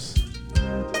everyone else.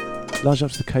 Large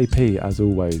ups to KP as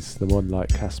always, the One Like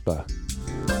Casper,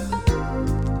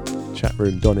 chat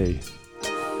room Donny,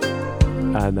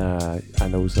 and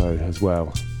also as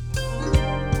well,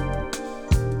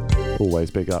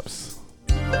 always big ups,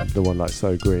 the One Like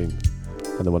So Green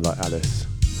and the One Like Alice.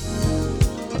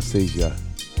 I sees ya.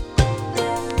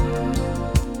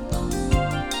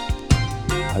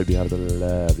 I hope you had a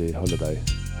lovely holiday.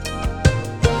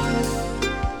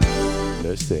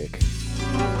 Look sick.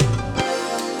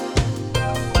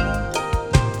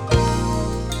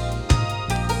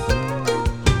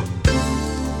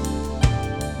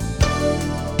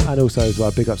 And also as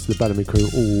well, big ups to the Bellamy crew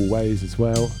always as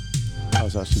well. That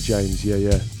was actually James,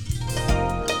 yeah.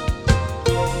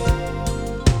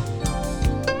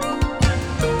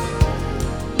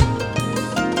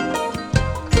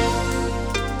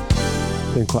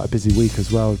 Been quite a busy week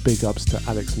as well. Big ups to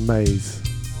Alex Mays.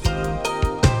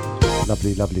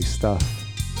 Lovely stuff.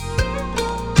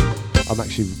 I'm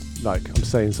actually I'm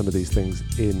saying some of these things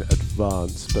in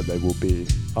advance, but they will be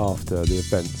after the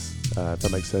events, if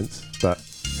that makes sense. But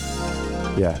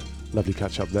yeah, lovely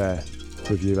catch up there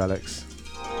with you, Alex,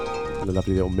 and a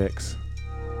lovely little mix.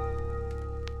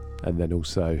 And then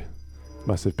also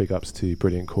massive big ups to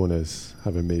Brilliant Corners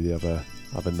having me the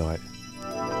other night.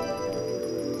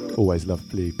 Always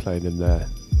lovely playing in there.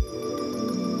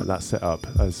 And that set up,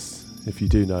 as if you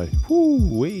do know,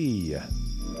 woo-wee.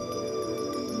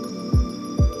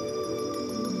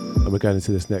 And we're going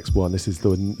into this next one. This is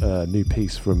the new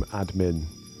piece from Admin.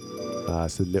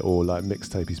 It's a little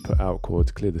mixtape he's put out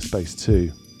called Clear the Space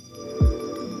 2.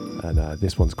 And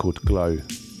this one's called Glow.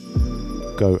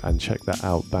 Go and check that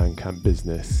out, Bandcamp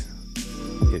Business.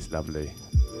 It's lovely.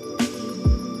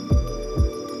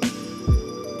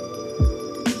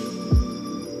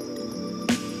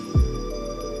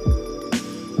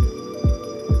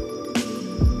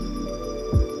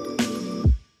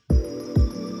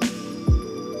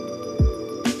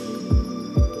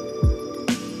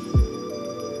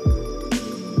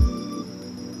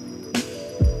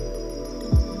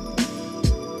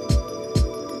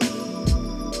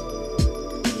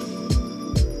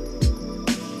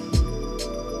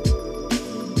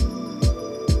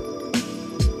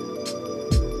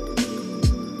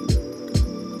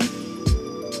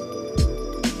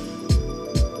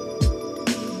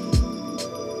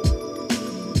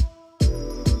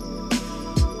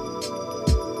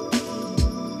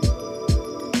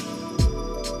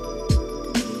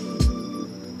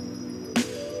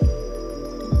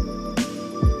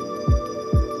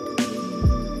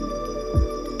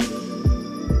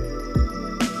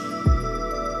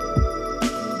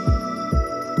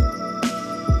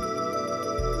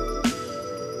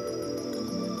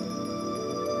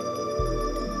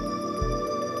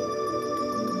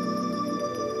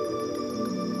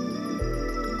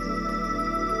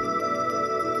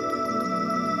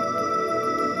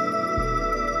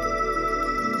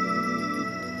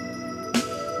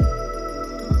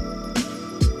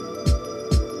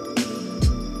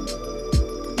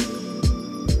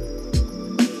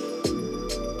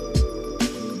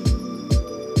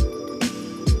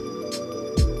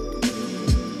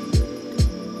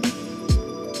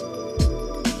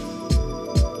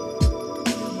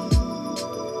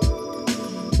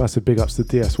 Massive big ups to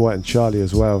DS White and Charlie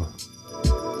as well.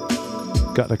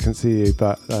 Gutted I couldn't see you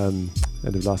but end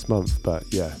of last month, but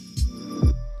yeah.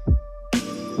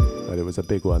 But it was a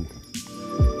big one.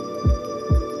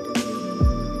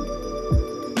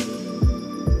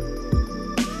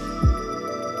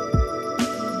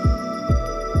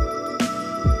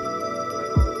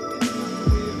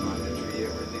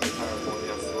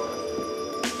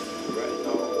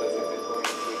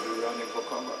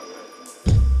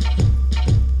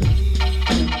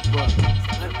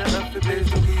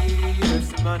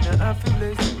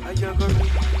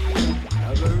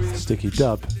 Sticky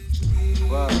dub.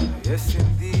 Wow, yes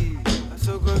indeed.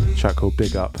 Track called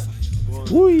Big Up.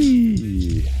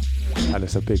 Whee! And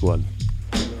it's a big one.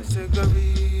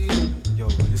 Yo,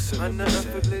 listen,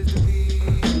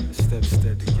 step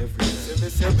steady every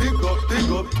day. Big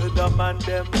up to the man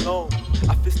them now.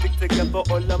 I feel stick together,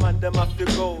 all the man them have to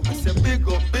go. I say big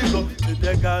up to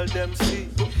the girl them see.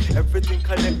 Everything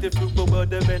connected through the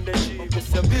world of energy.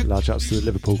 Large ups to the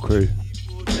Liverpool crew.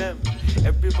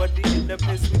 Everybody in the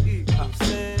place we eat.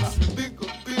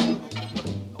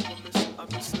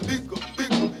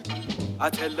 I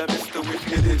tell them it's the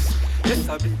wickedest. Yes,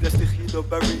 I be blessed to heal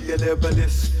up a real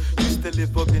herbalist. Used to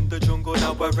live up in the jungle,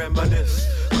 now I reminisce.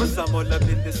 Cause I'm all up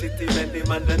in the city, man, the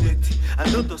man and it.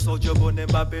 Another soldier born in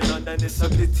Babylon, and it's a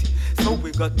pity. So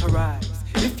we got to rise.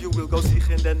 If you will go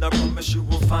seeking, then I promise you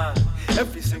will find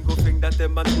every single thing that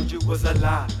them man told you was a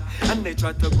lie. And they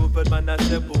tried to go, but man, I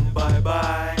said boom,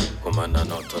 bye-bye. Come on, I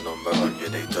note a number on your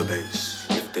database.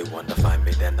 If they wanna find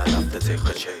me, then I'll have to take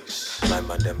a chase. My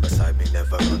man, them beside me,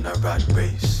 never run a rat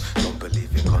race. Don't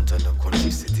believe in continent,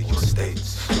 country, city, or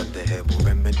states. But the herbal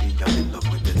remedy, I'm in love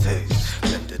with the taste.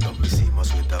 Blended up me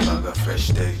seamless with a bag of fresh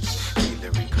dates.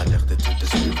 Feeling reconnected to the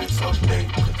spirits of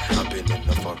nature. I've been in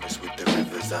the forest with the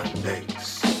rivers and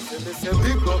lakes. Me say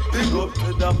big up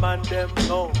to the man them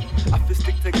know. I fi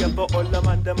stick together, all the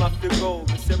man them have to go.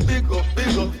 Me say big up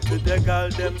to the girl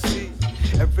them see.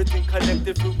 Everything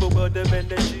connected through the world of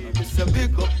energy. Me say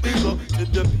big up to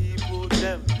the people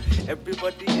them.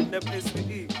 Everybody in the place we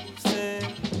equal.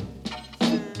 Sing.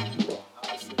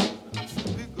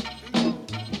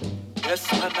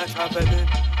 Yes, man, I'm traveling.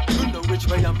 You know which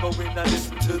way I'm going, I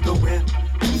listen to the wind.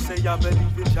 You say I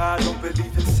believe in God, I don't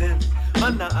believe in sin.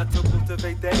 Man, I had to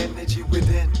cultivate the energy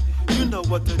within. You know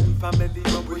what to do, family,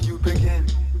 but where you begin.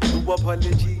 No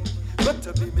apology, got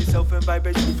to be myself and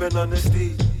vibe truth and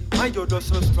honesty. My you're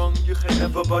so strong, you can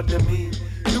never bother me.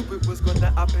 Knew it was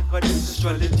gonna happen, but it's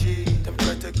astrology. Them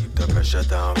try to keep the pressure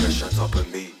down, pressure on top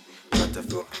of me. Try to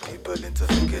throw people into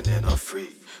thinking they're not free.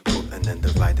 Putting and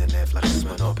dividing life like it's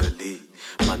monopoly.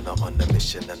 Man, I'm on a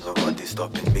mission and nobody's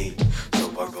stopping me. So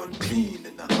I run clean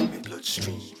in the army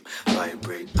bloodstream.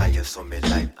 Vibrate higher, so me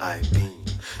light I beam.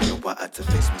 Know I had to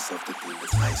face myself, the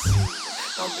demons I see.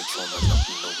 Now me trauma,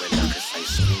 nothing nowhere like a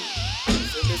ice cream.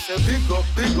 So they say big up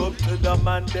to the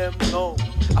man them know.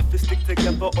 I fi stick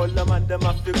together, all the man them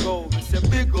have to go. Me say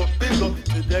big up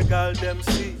to the girl them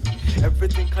see.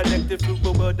 Everything connected through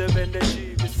the world of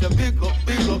energy. Me say big up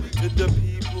to the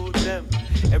people them.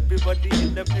 Everybody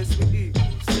in the place we eat.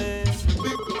 Say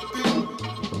big up.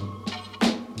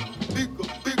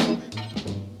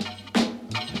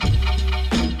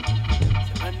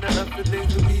 And I have to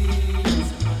blaze the weeds.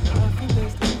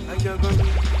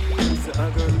 I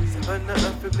got and I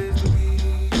have to blaze the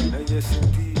weed. And yes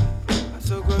indeed, I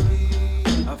so worry.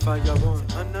 I fire one.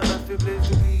 And I have to blaze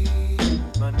the weed.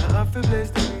 Man, I have to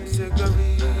blaze the weed. Say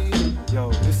worry. Yo,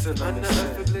 listen, and I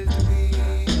have to blaze the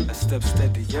weed. I step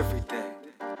steady every day.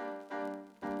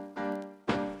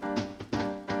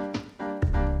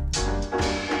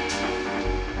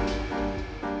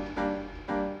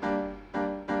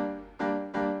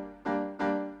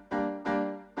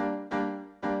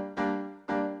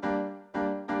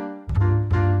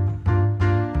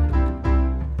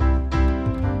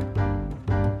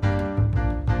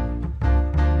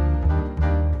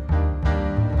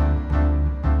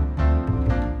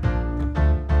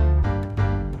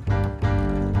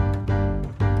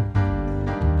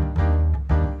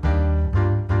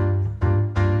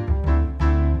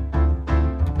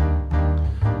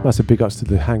 Massive big ups to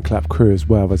the hand clap crew as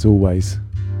well, as always.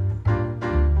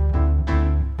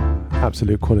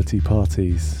 Absolute quality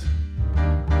parties.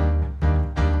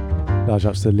 Large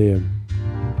ups to Liam.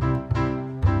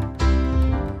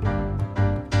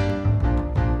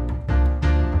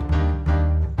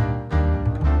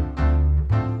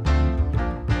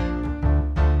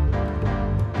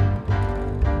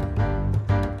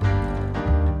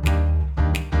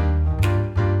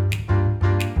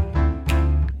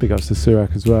 Big ups to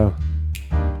Surak as well.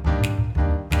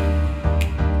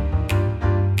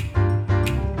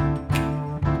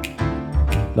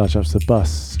 Large ups to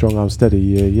Bus, Strong Arm Steady,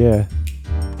 yeah.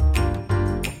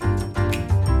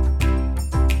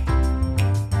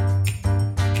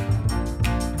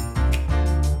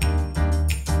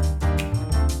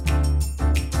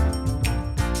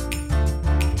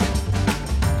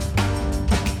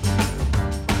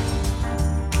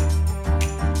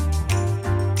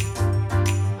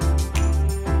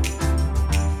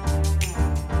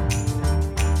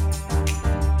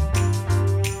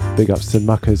 Big ups to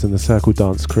Muckers and the Circle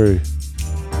Dance crew.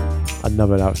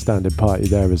 Another outstanding party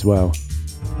there as well.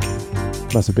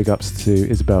 Massive big ups to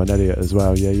Isabel and Elliot as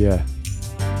well, yeah.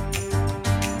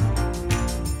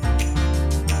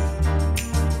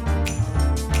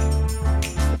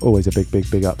 Always a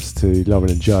big ups to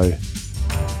Lauren and Joe.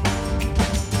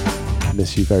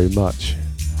 Miss you very much.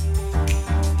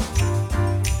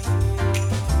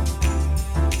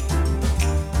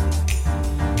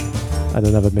 And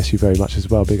another miss you very much as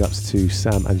well. Big ups to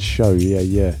Sam and Show,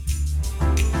 yeah.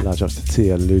 Large ups to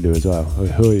Tia and Lulu as well. Hoi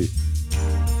hoi.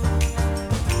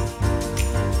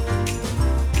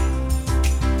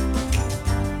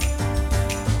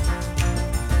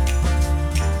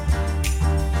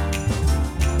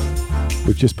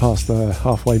 We've just passed the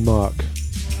halfway mark.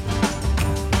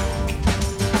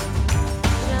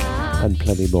 And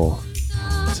plenty more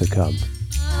to come.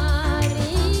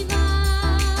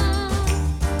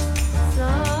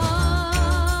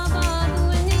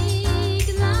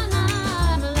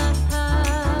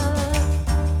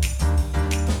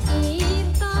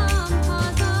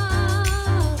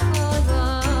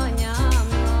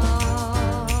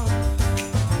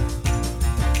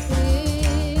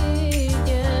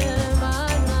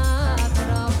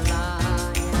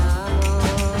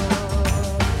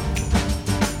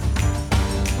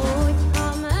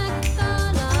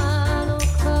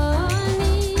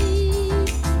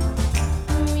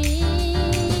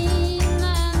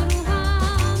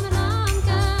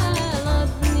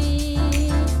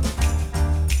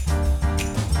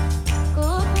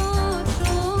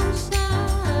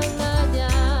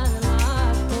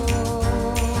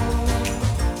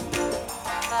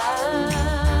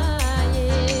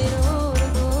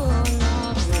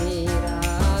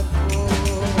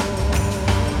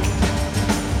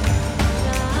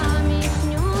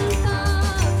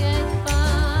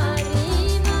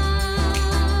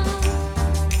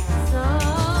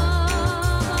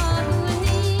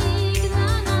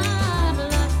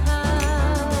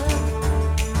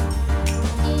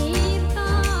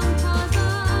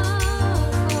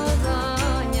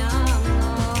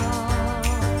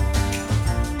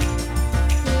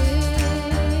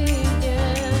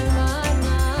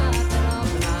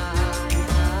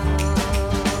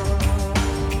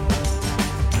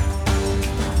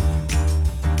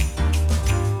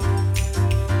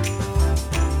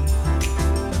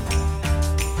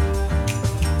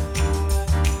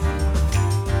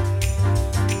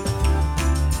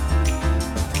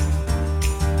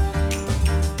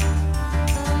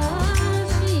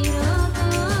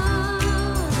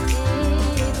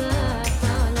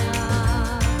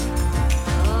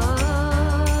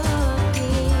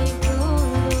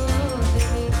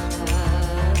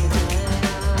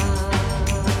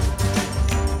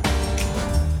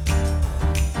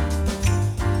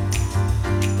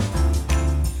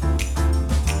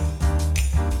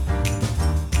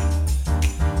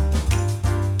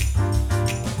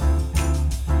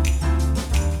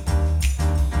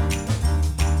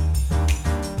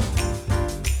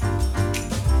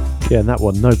 Yeah, and that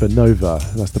one, Nova Nova,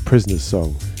 that's the Prisoners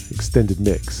song, extended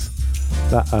mix.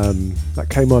 That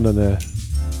came on a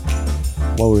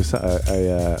while we were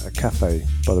at a cafe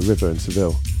by the river in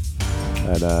Seville,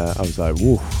 and I was like,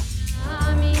 woof,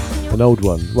 an old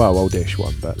one, well, oldish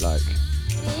one, but like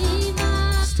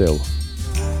still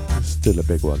a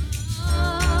big one.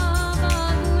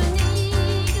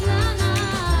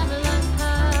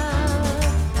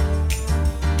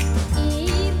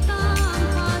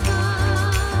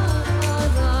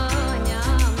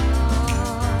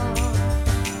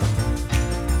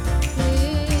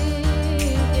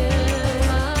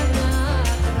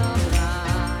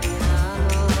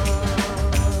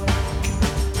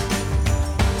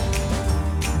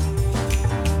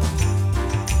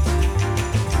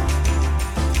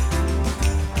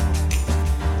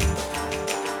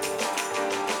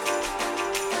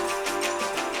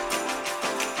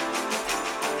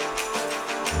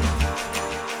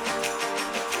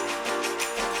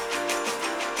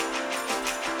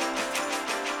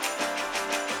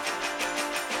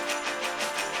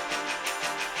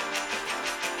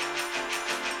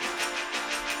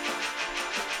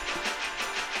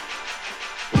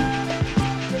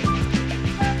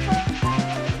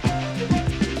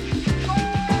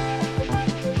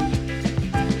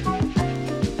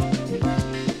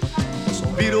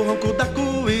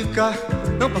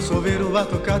 Não posso ouvir o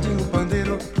batucar de um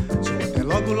pandeiro. Chego até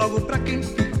logo, logo pra quem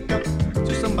fica.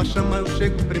 Se o samba chama, eu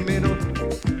chego primeiro.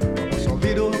 Não posso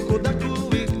ouvir o ronco da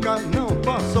cuíca. Não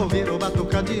posso ouvir o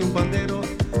batucar de um pandeiro.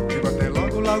 Chego até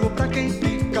logo, logo pra quem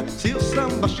fica. Se o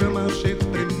samba chama, eu chego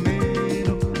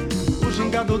primeiro. O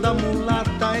gingado da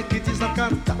mulata é que diz a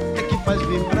carta, é que faz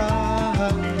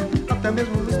vibrar. Até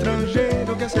mesmo o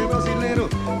estrangeiro quer ser brasileiro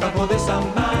pra poder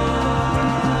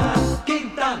sambar. Quem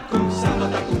tá com samba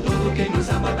tá com tudo, quem não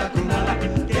samba tá com nada.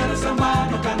 Quero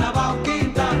sambar no carnaval. Quem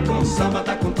tá com samba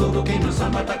tá com tudo, quem não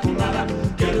samba tá com nada.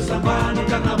 Quero sambar no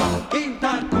carnaval. Quem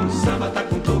tá com samba tá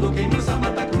com tudo, quem não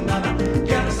samba tá com nada.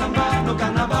 Quero sambar no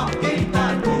carnaval. Quem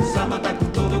tá com samba tá com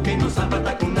tudo, quem não samba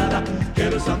tá com nada.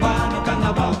 Quero sambar no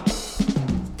carnaval.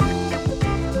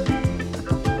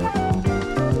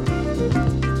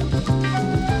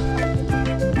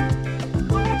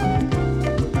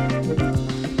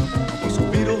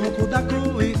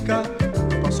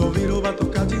 Posso ouvir o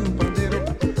batucar de um pandeiro.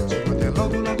 Chego até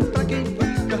logo, logo pra quem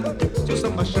fica. Se o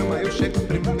samba chama, eu chego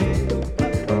primeiro.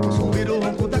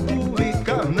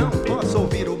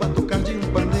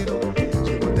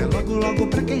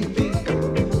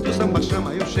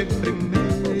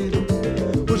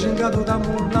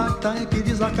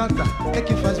 é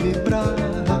que faz vibrar.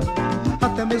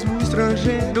 Até mesmo o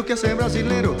estrangeiro quer ser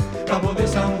brasileiro pra poder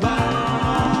sambar.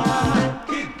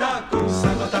 Que tá com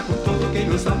samba, tá com tudo, quem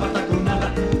não samba tá com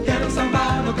nada. Quero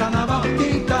sambar no carnaval.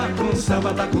 Quem tá com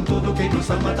samba tá com tudo, quem não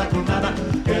samba tá com nada.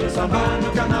 Quero sambar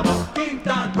no carnaval. Quem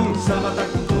tá com samba tá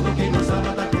com tudo, quem não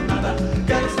samba tá com nada.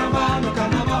 Quero sambar no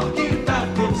carnaval. Quem tá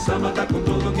com samba tá com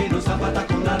tudo, quem não samba tá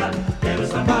com nada. Quero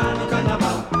sambar no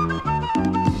carnaval.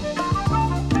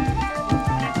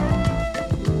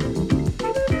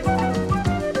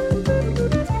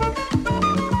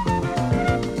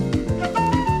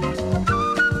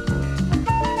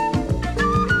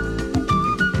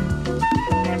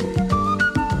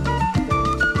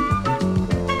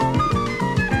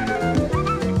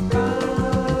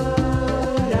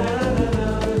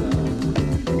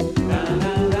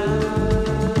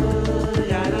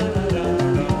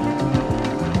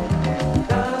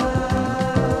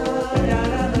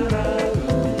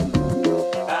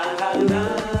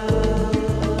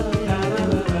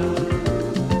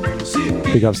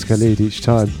 Big ups to Khalid each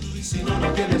time.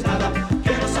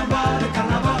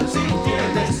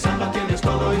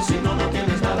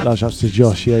 Large ups to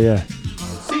Josh, yeah.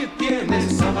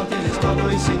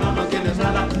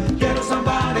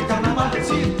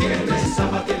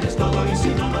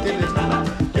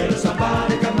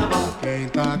 Quem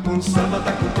tá com samba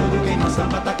tá com tudo, quem não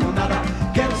samba tá com nada.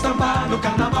 Quero sambar no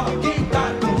carnaval. Quem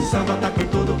tá com samba tá com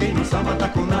tudo, quem não samba tá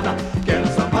com nada. Quero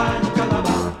sambar no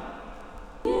carnaval.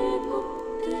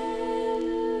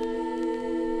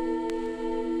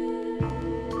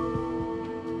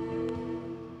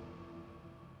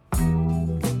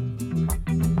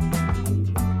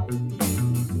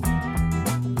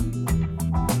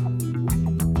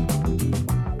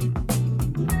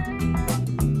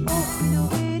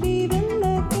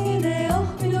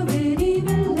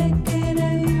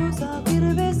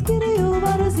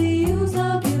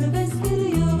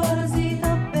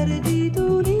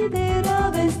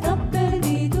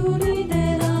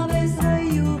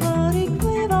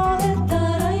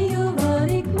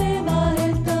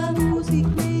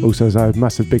 Also, so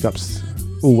massive big ups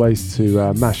always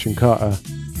to Mash and Carter.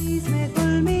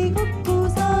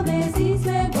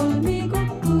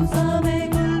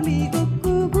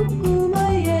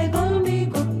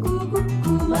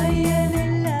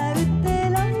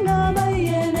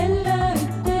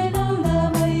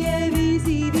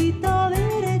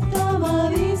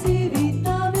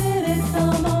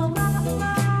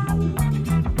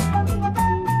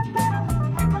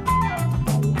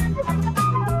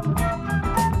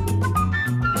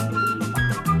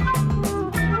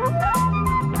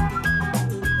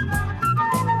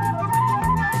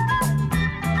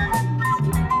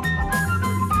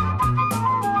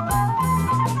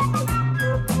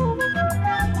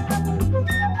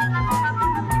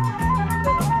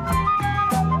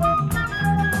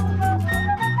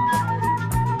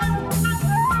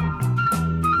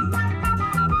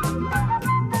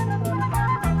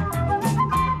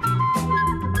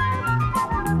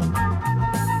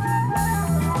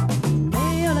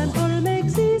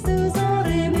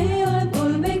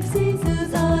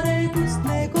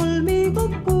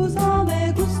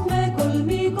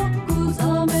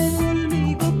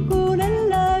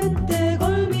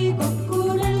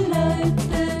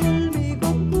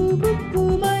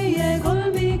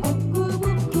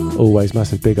 Always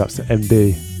massive big ups to MB.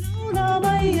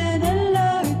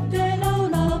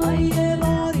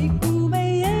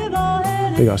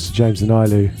 Big ups to James and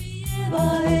Ilu.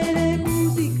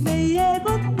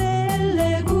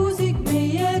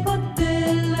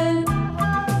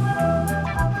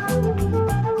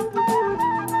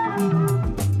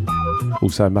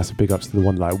 Also massive big ups to the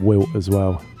one like Wilt as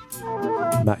well.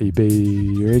 Matty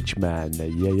B. Ridgeman.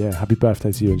 Yeah. Happy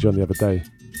birthday to you and John the other day.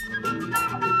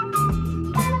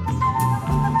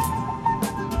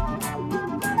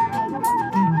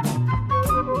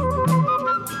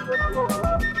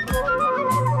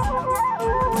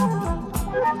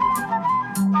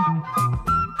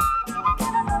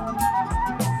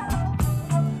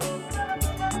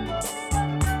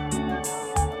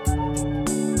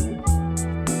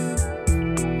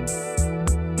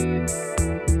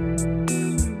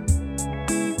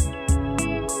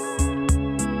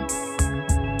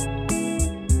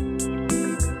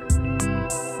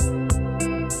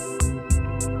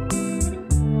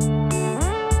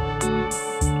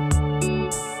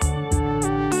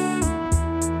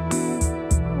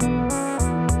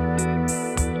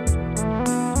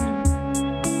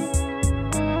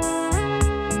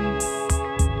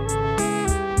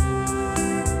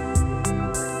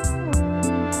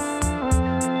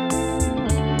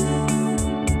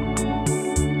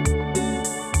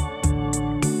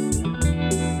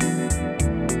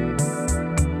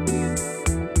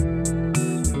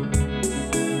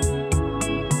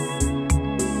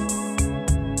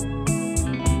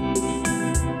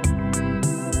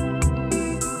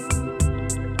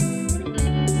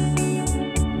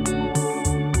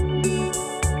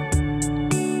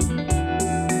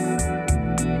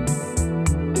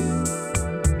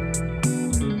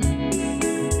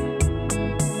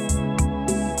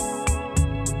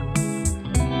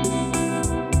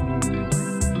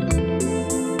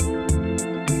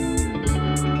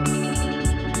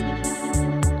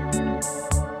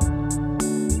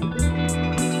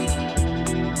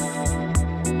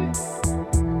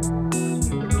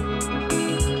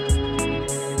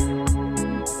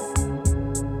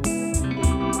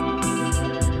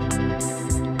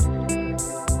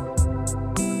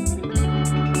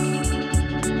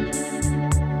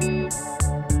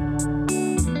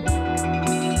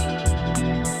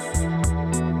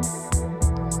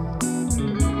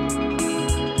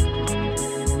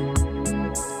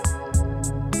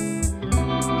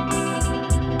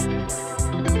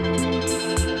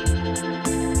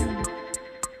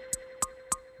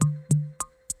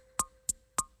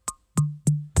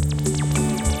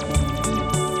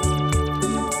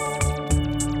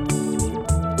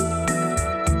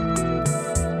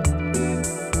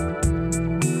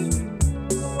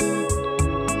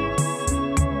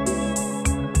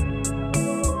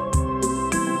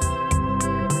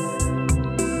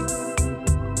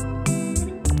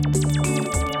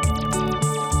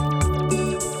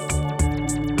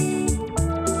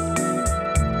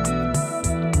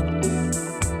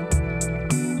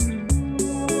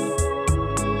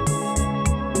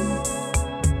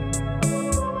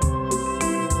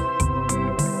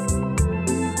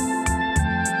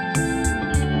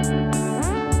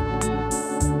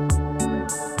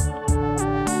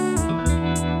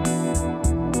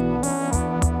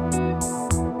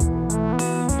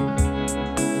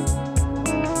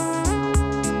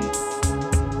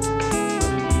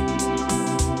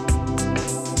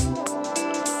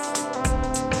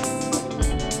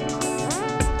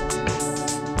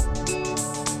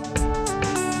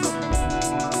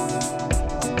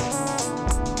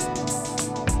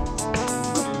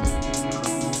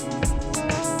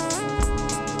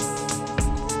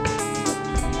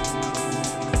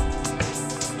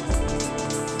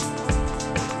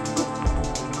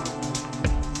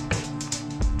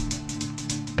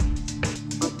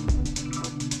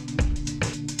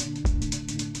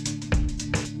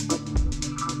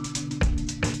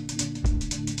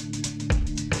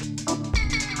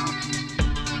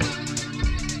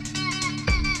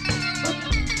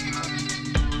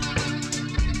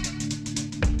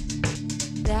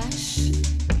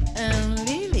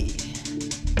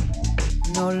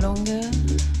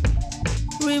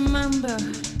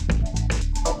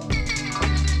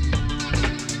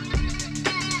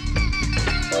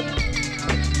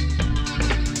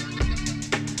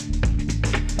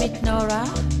 Nora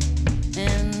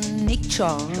and Nick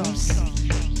Charles.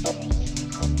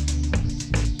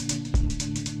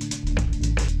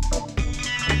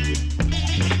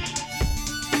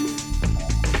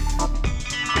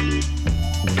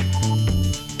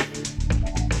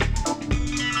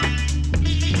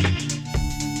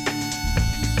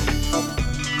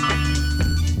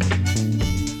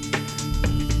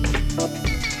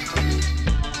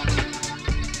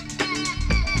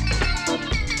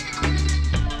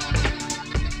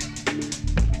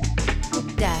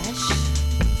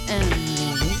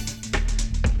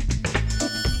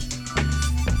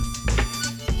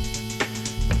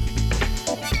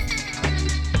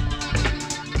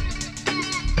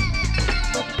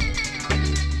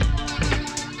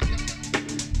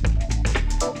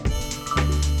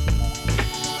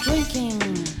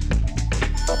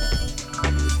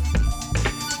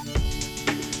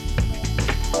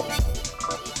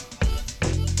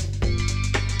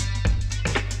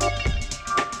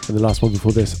 And the last one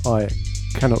before this, I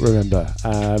cannot remember.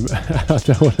 I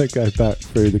don't want to go back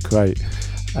through the crate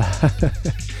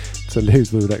to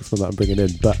lose the next one that I'm bringing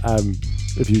in. But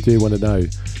if you do want to know,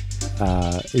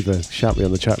 either shout me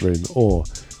on the chat room or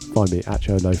find me at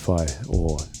Joe Lo-Fi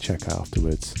or check out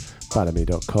afterwards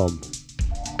bellamy.com.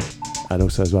 And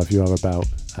also as well, if you are about,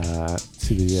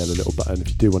 see the yellow little button. If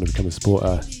you do want to become a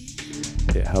supporter,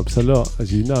 it helps a lot,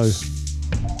 as you know.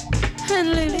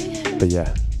 But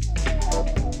yeah,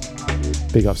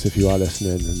 big ups if you are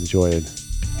listening and enjoying,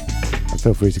 and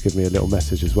feel free to give me a little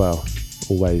message as well.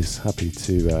 Always happy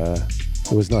to,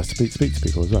 always nice to speak to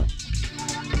people as well.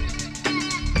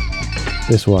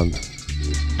 This one,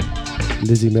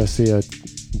 Lizzie Mercia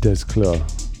Desclure.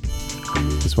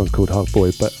 This one's called Hard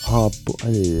Boiled Babe.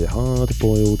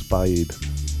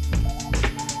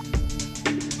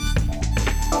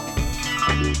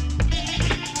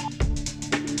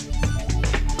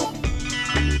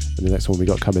 And the next one we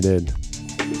got coming in,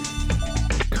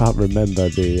 can't remember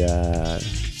the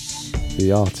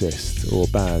artist or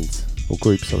band or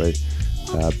group, sorry,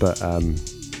 but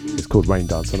it's called Rain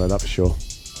Dance, I know that for sure.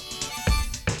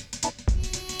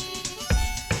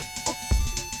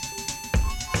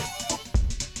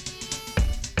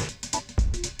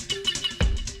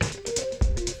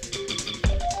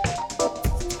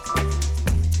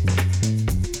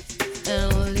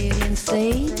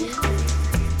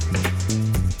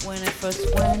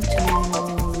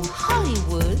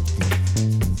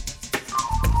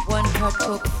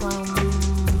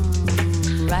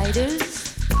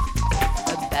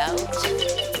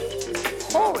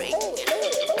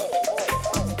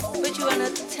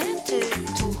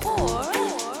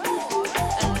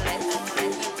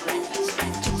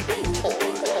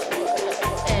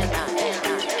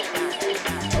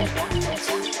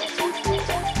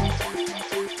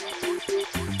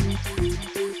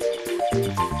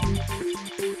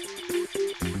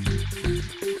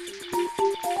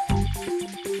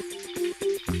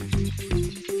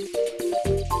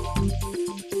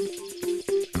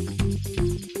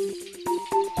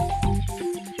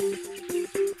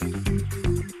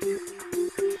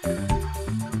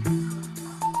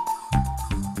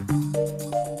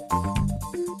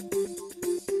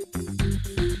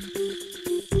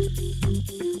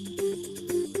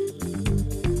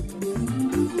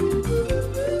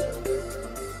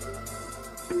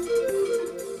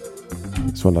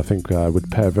 This one I think would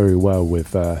pair very well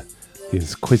with the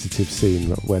inquisitive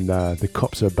scene when the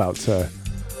cops are about to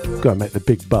go and make the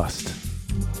big bust,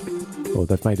 or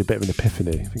they've made a bit of an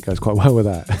epiphany. I think it goes quite well with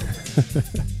that.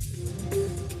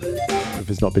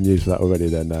 If it's not been used for that already,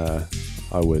 then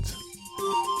I would.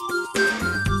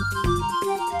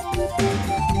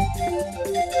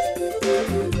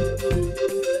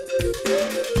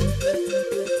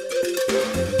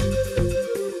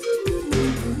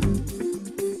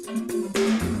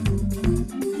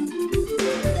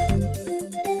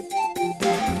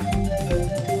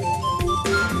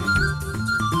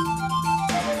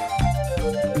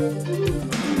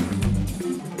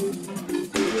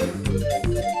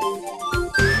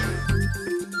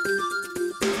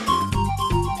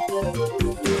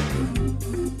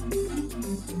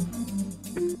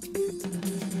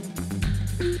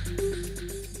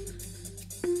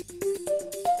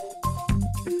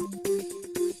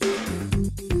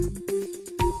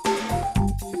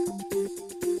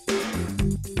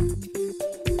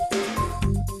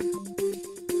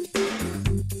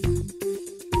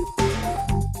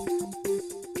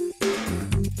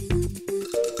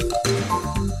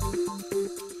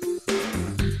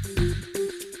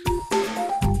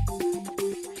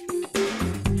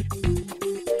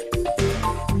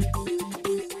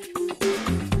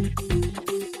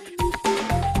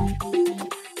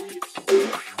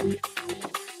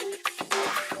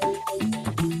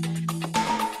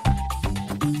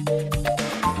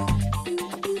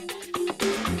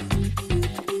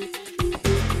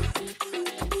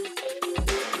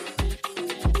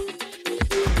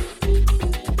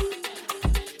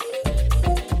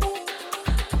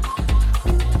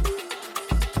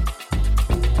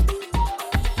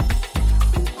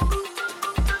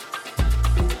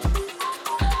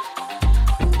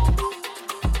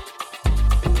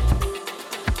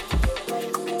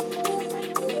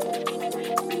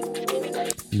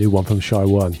 New one from Shy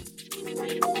One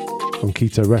on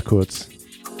Keto Records.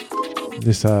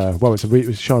 This, it's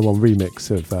a Shy One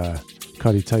remix of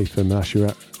Kylie Tatham and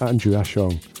Andrew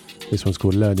Ashong. This one's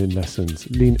called Learning Lessons.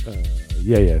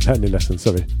 Learning Lessons,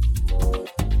 sorry.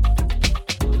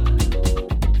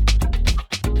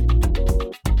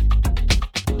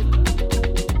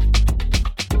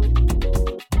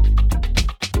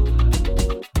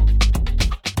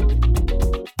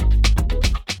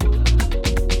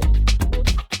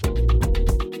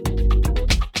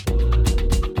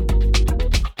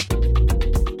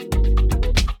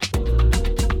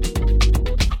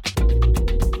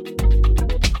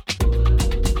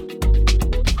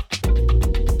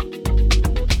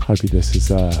 Hopefully this is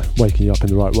waking you up in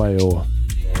the right way or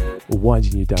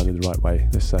winding you down in the right way,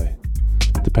 let's say,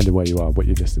 depending where you are, when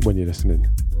you're listening.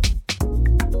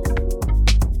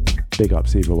 Big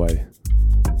ups either way.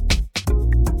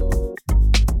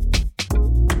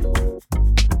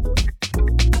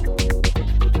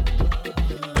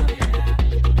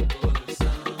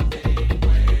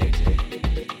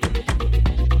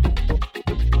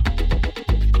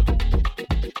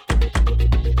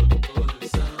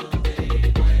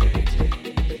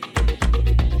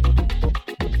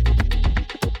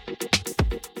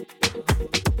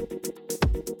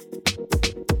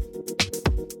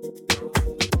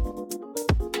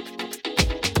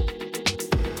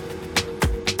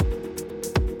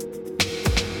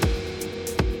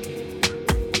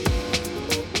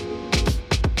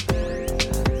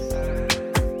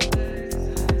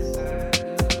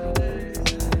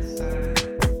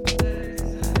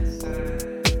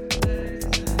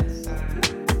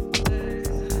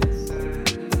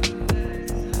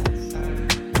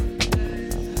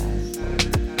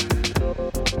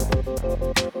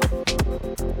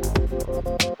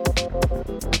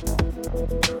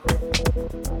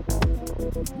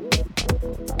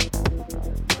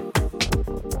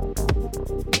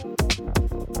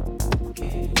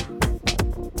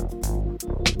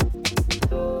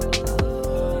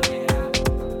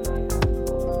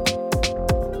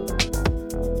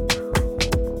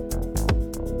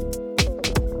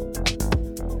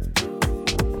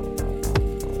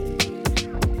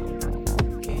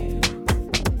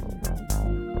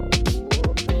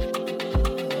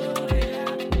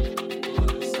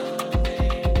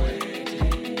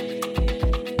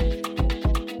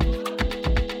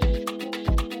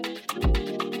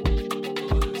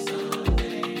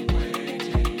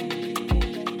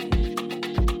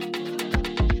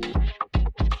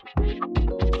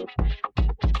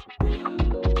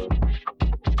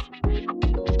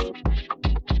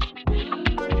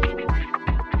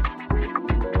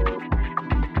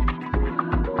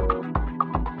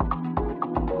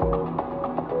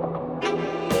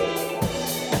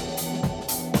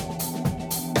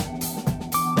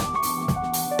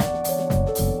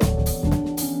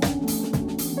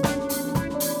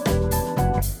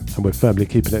 We're firmly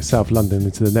keeping it South London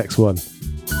into the next one.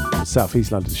 South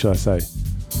East London, shall I say.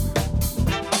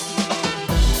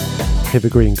 Hither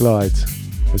Green Glide.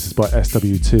 This is by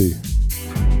SW2.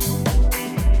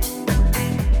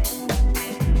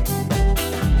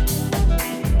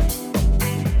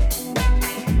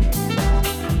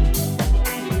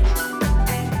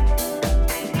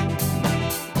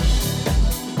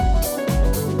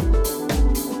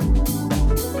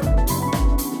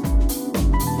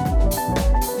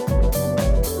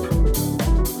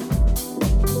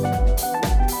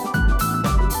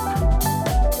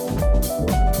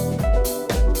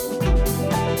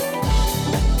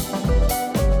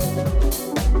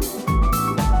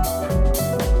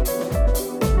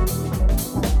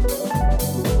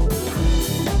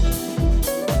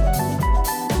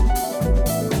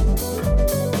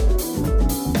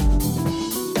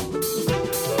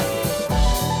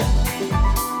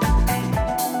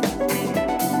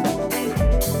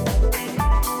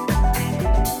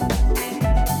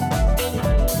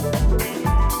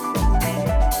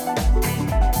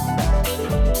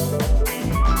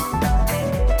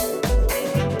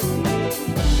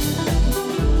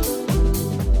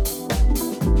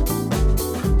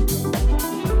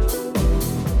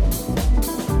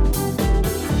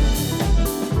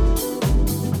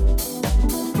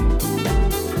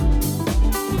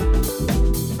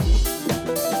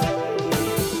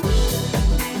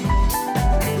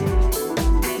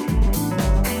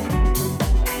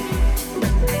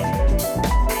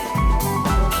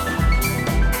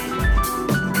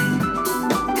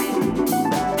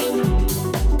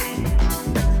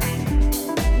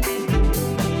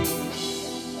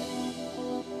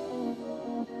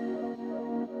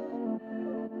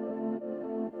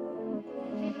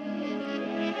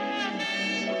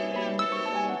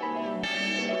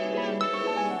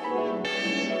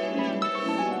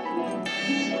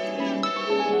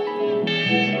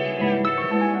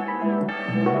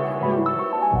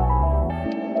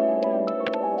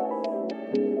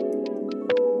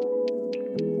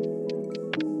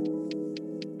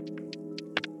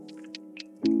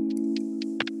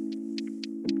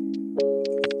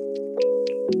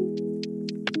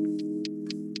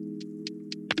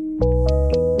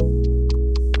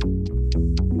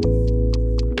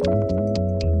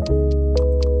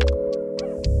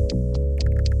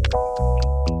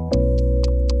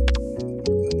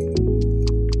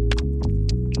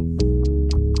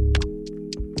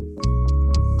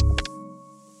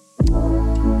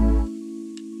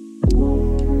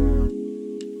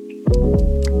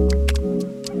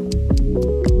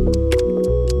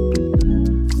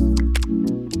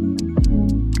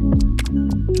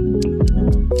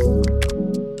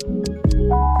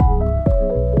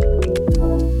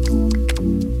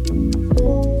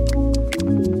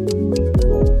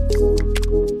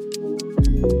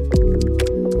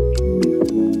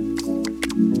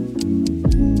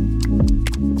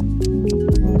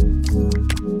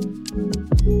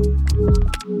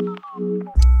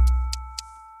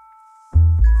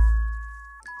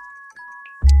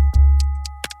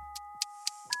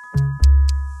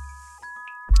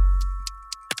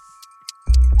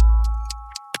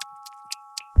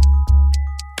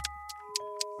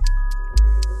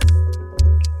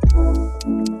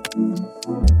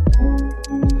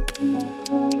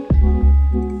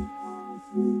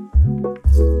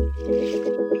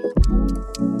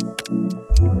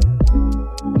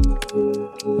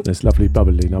 this lovely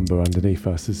bubbly number underneath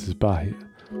us. This is by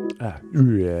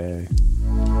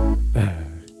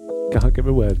can't get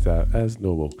my words out as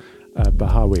normal.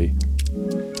 Bahawi,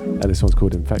 and this one's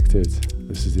called Infected.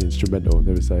 This is the instrumental.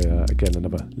 There is again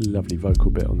another lovely vocal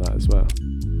bit on that as well.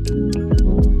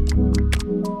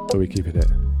 But we're keeping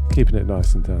it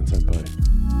nice and down tempo.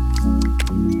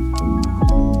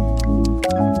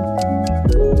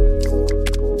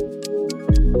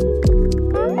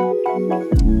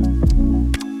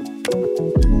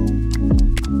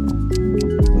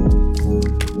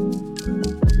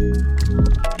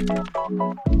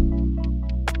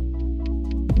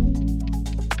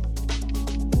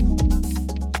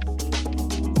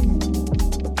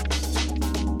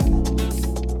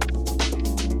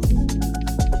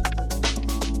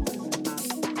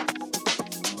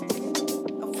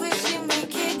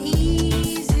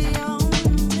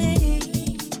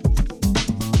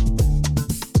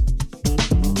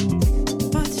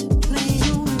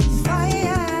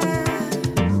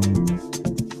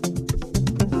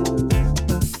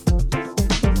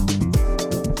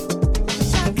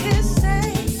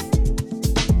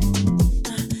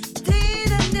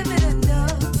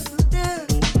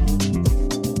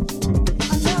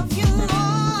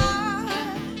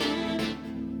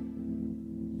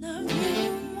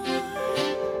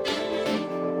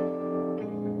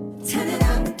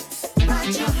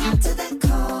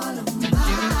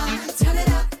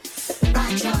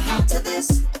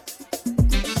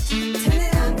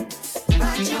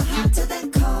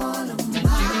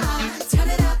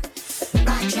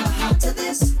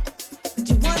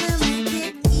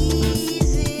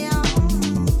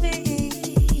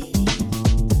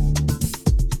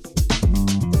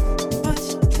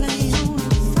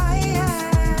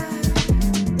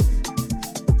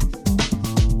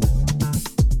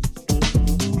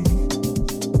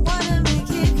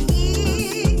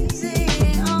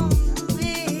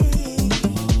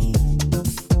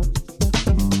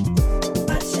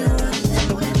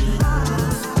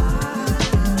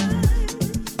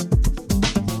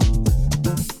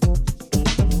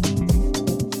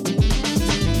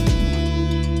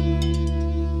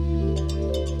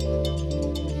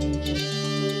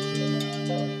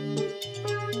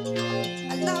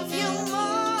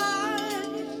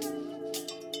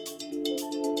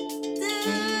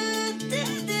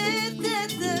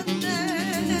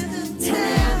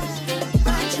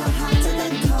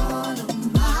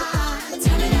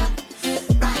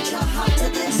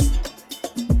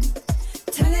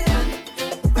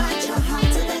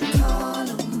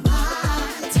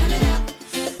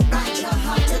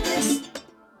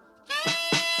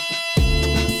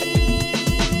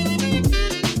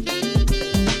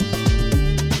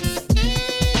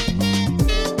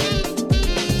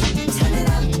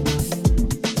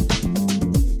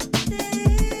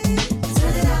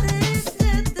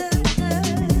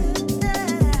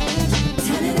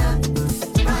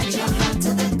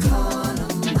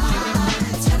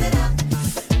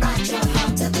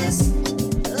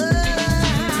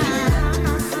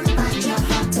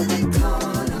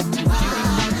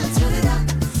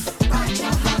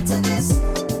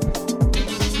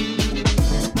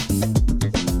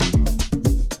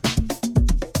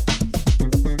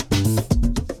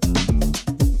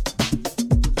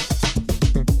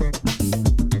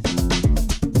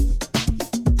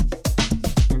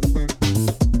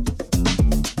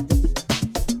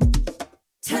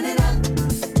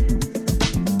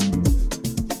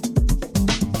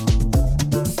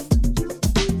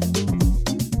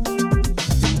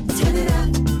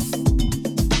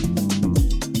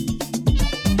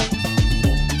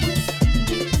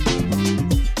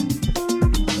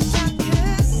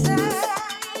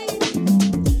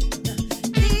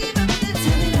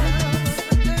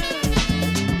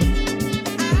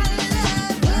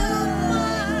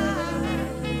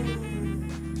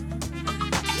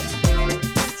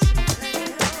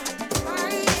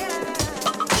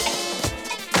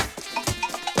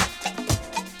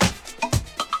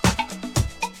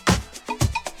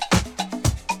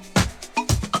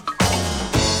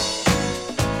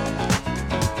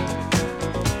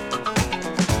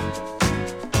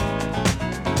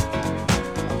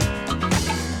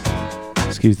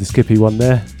 Excuse the skippy one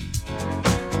there.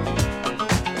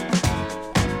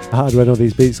 Hard when all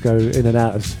these beats go in and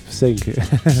out of sync.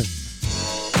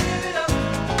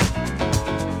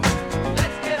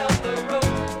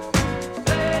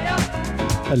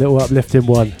 A little uplifting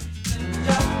one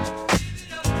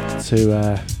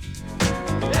to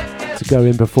go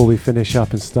in before we finish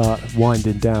up and start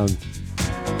winding down.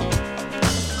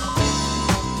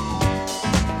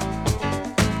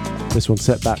 This one's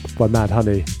set back by Mad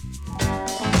Honey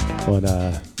on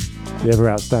The ever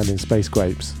outstanding Space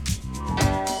Grapes.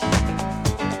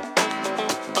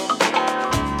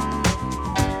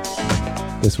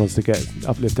 This one's to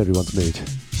uplift everyone's mood.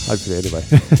 Hopefully, anyway.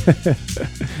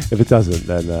 If it doesn't,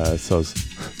 then soz.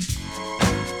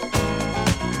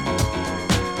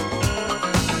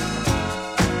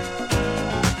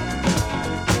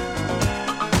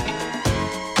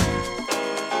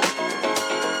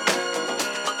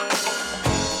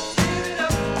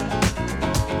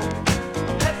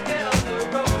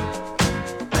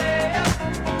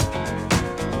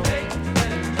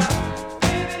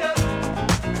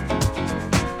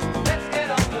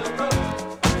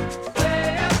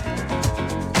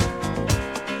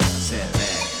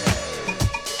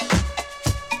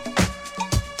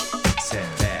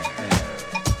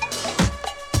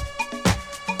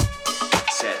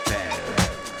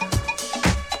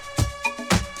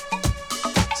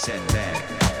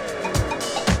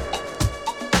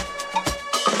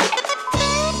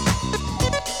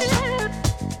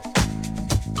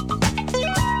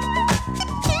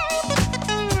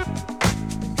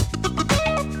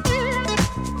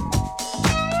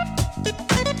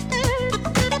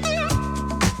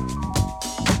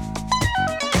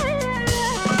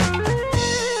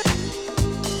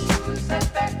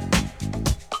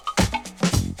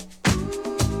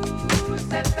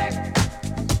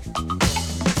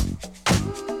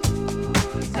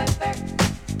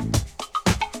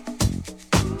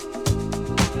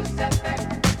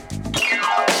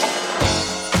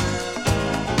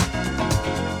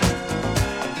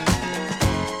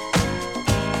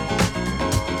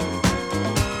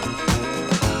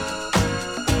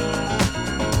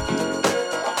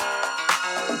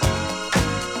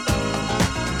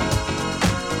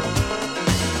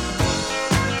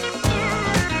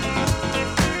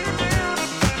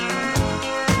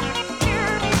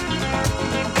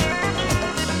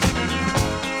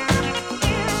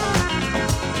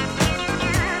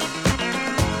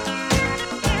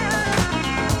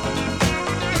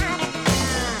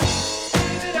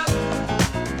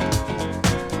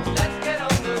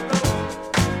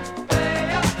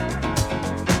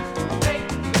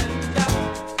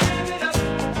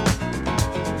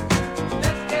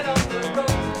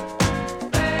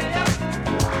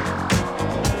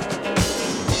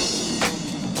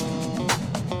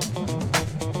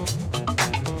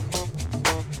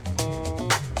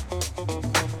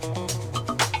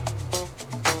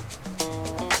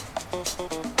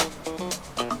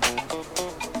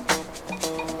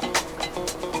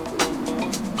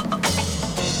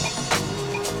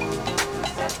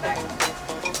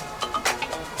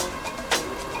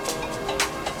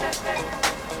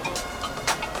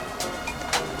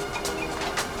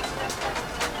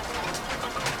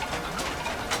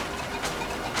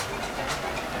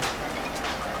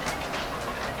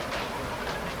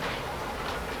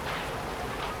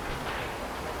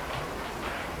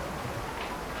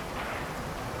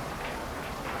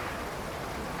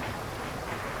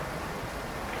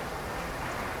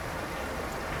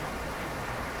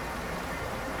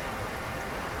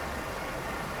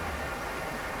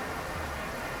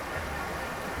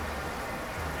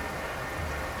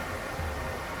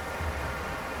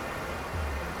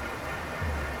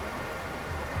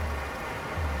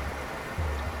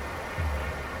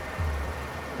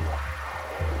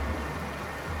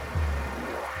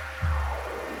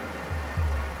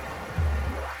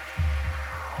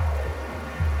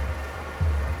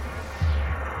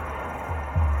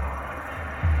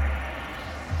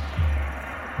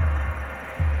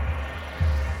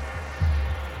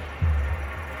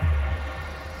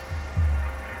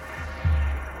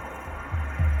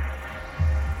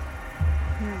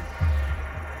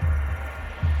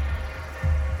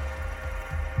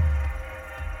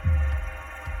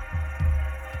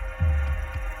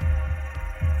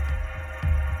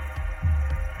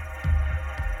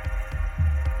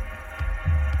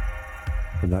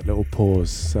 And that little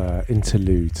pause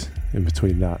interlude in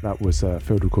between that was a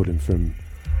field recording from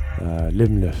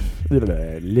Limmerth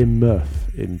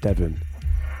in Devon.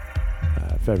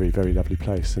 Very, very lovely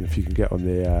place. And if you can get on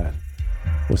the,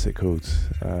 what's it called?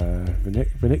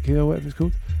 Vernacular, whatever it's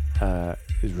called.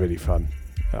 It's really fun.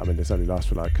 I mean, this only lasts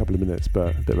for like a couple of minutes,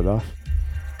 but a bit of a laugh.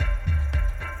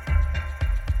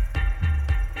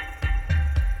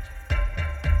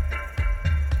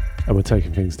 And we're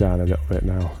taking things down a little bit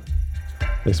now.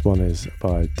 This one is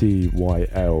by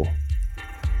DYL,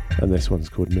 and this one's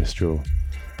called Mistral.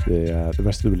 The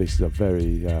rest of the releases are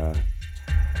very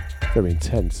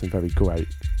intense and very great,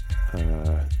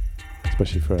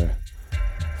 especially for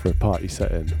a party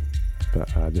setting. But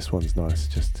this one's nice,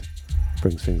 just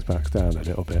brings things back down a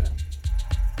little bit.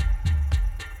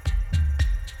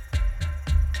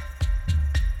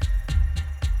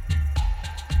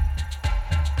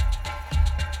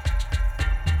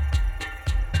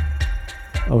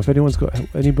 Oh, if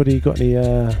anybody got any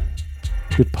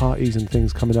good parties and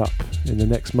things coming up in the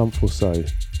next month or so,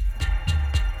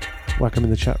 whack them in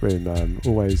the chat room.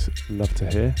 Always love to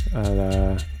hear,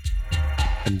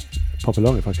 and pop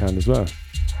along if I can as well.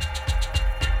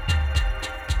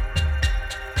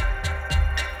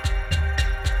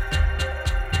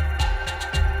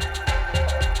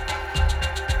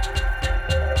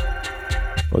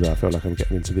 Although I feel like I'm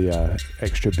getting into the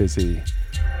extra busy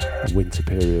winter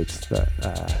period that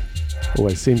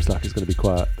always seems like it's going to be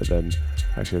quiet, but then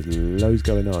actually there's loads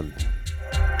going on.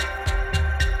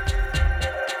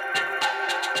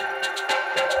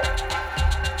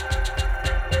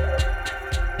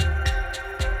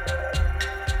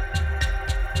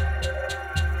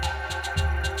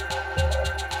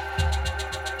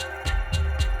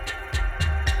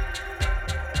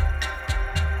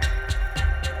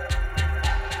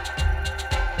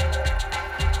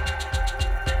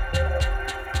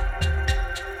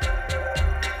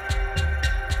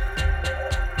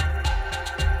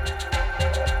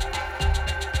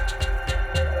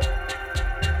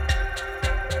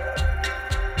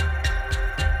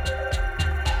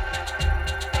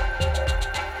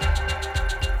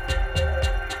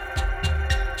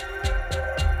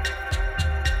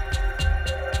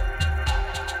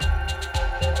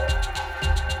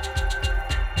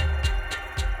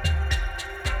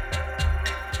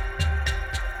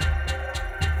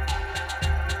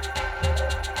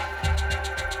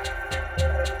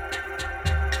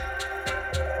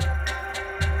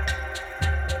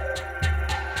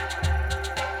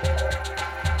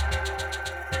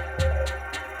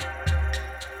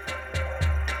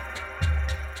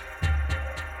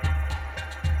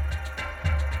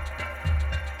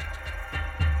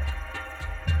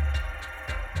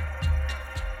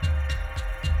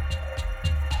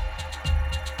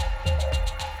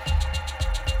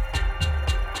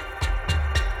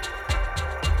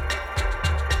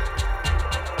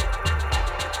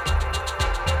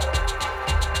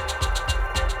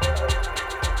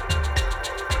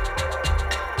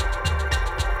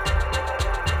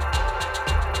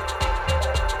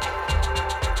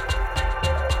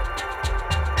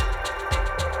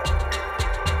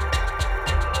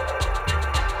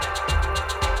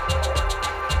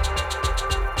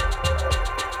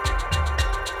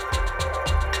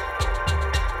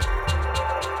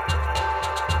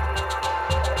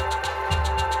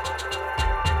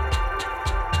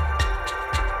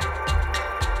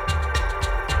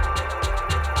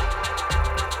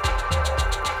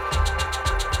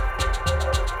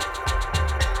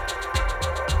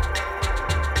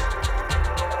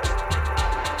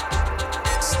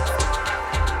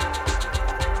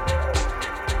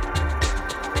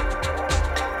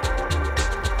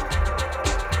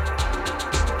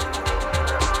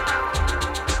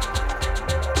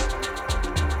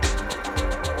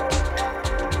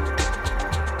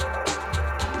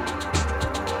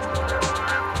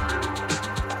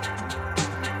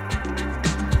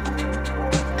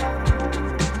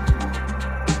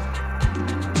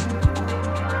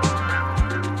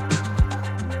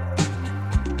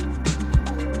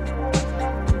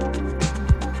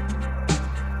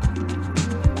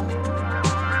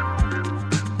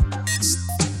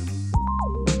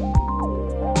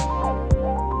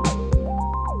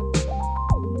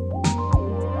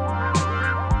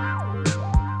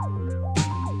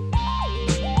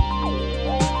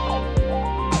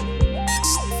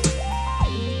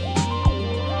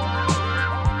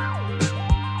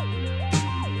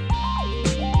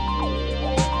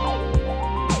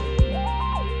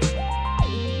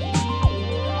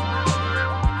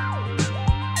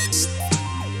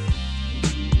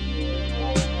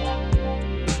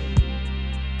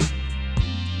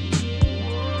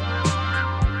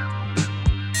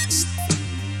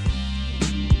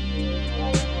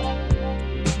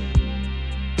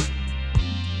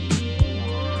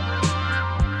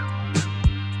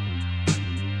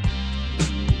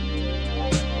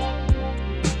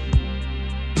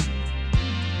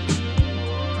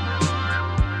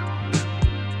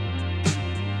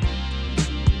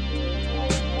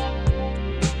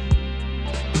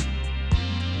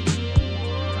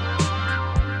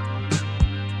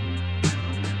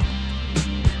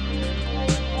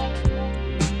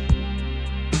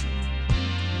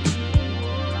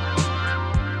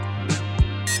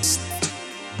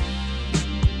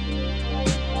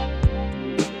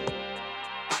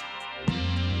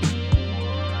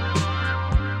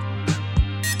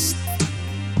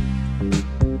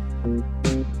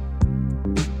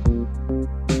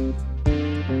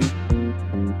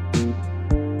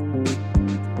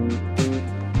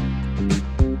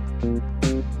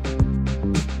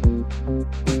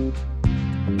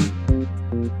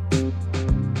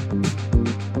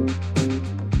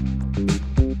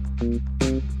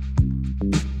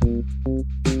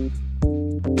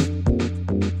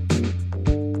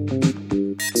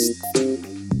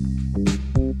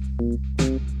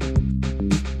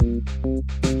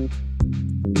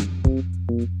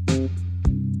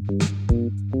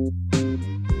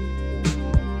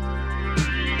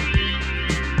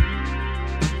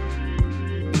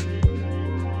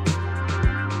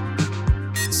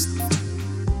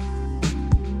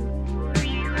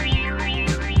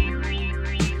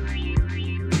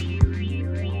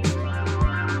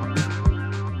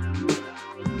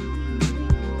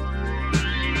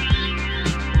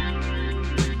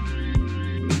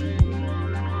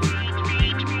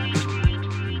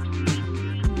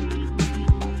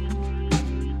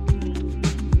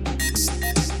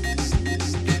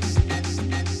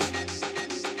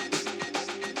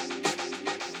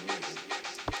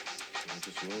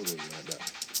 rolling like that.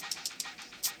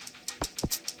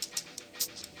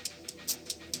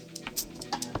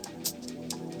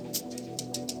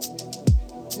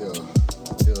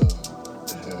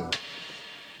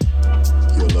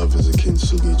 Your love is a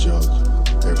kintsugi jug,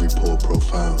 every pore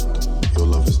profound. Your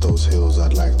love is those hills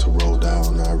I'd like to roll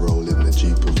down. I roll in the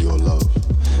jeep of your love,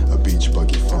 a beach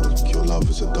buggy funk. Your love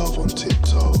is a dove on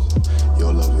tiptoe.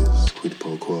 Your love is quid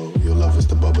pro quo. Your love is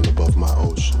the bubble above my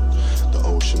ocean. The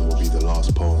ocean will be the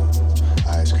last poem.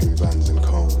 Ice cream vans and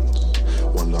cones.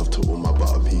 One love to all my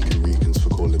butter pecan Ricans for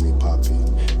calling me papi.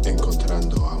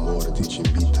 Encontrando amor de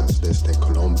chimbitas desde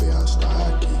Colombia hasta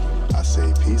aquí. I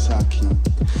say peace aquí.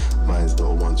 Minds that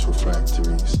were once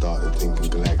refractory. Started thinking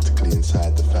galactically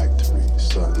inside the factory.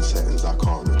 Certain settings I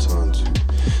can't return to.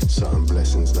 Certain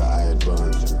blessings that I had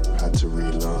burned through. Had to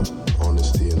relearn.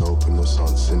 Honesty and openness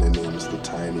aren't synonyms. The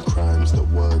tiny crimes that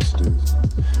words do.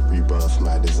 Rebirth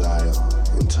my desire.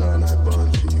 In turn I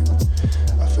burn for you.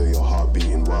 I feel your heart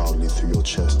beating wildly through your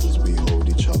chest as we hold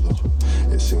each other.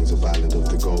 It sings a ballad of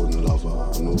the golden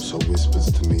lover. And also whispers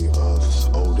to me Earth's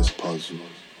oldest puzzle.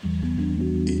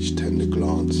 Each tender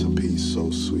glance, a piece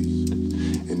so sweet.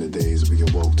 In the days we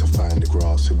awoke to find the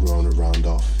grass had grown around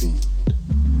our feet.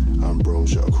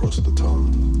 Ambrosia across the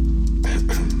tongue.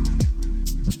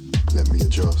 Let me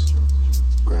adjust.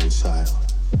 Grandsire.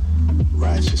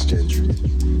 Righteous gentry.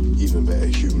 Even better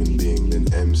human being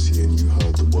than MC. And you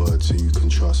heard the word so you can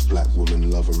trust. Black woman,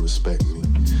 love and respect me.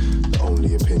 The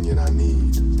only opinion I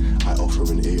need. I offer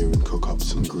an ear and cook up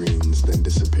some greens. Then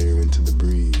disappear into the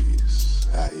breeze.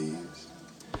 At ease.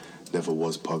 Never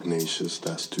was pugnacious,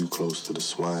 that's too close to the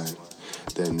swine.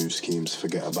 Their new schemes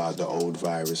forget about the old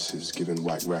viruses, giving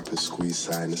whack rappers squeeze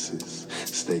sinuses.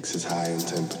 Stakes is high and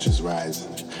temperatures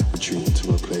rising, retreating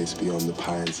to a place beyond the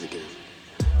pines again.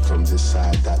 From this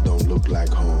side that don't look like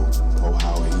home, oh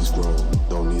how he's grown.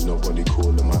 Don't need nobody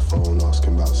calling my phone,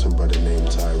 asking about some brother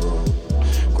named Tyrone.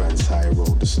 Grandsire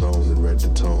rolled the stone and read the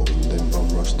tone, then bum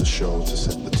rushed the show to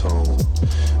set the tone.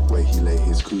 Where he lay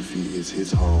his kufi is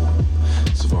his home.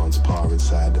 Savant's par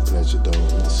inside the pleasure dome.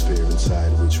 The sphere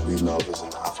inside which we love is an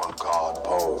avant-garde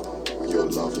poem. Your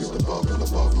love is the bubble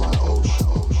above my ocean.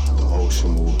 The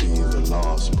ocean will be the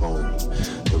last poem.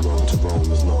 The road to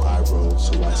Rome is not I rode,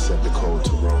 so I set the code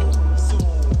to Rome.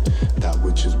 That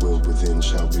which is willed within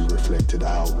shall be reflected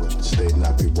outward. Stayed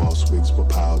nappy whilst wigs were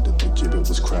powdered. The gibbet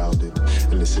was crowded.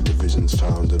 Illicit divisions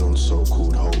founded on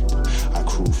so-called hope. I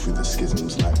crawl through the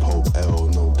schisms like Pope L.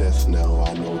 No death knell,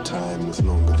 I know time is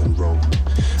longer than rope.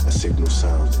 A signal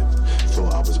sounded.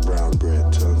 Thought I was brown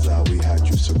bread. Turns out we had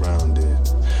you surrounded.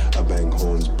 A bang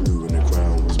horns blew and the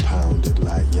ground was pounded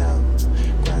like yam.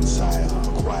 Grandsire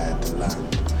acquired the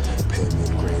land.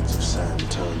 Permian grains of sand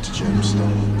turned to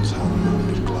gemstones.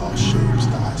 Hand-molded glass shapes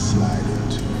that I slide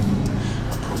into.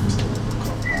 I promise to never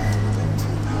come by without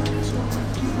my hands on my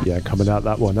clean. Yeah, coming out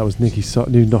that one. That was Nicky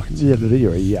new knock.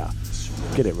 Yeah.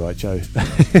 Get it right, Joe.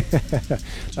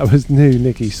 That was new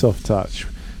Nicky Soft Touch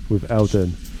with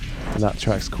Eldon. And that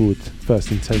track's called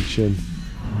First Intention.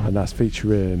 And that's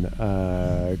featuring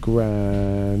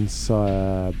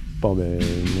Grandsire Bombing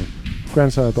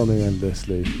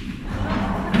endlessly.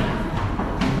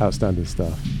 Outstanding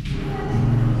stuff.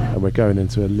 And we're going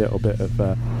into a little bit of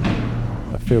a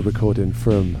field recording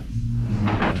from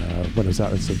when I was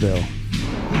out in Seville.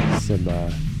 Some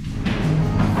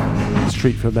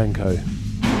street flamenco.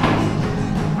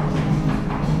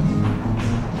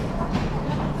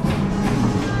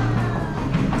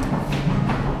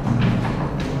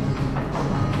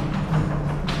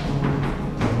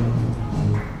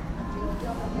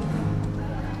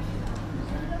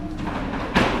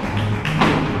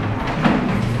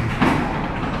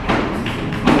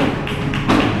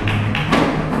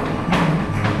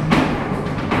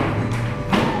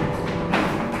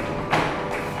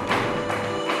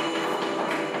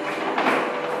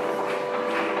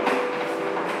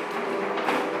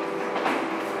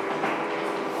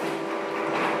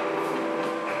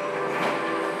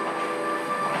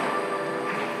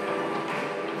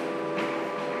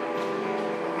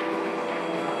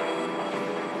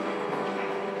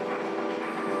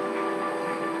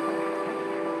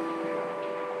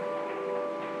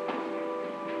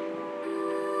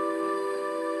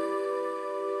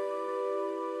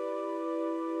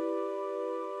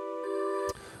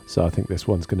 So I think this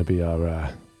one's going to be our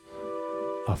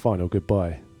final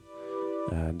goodbye,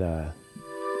 and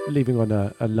leaving on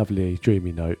a lovely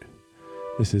dreamy note.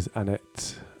 This is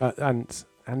Annette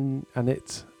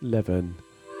Levin,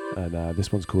 and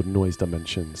this one's called Noise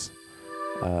Dimensions,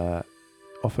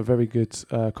 off a very good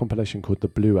compilation called The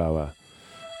Blue Hour.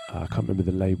 I can't remember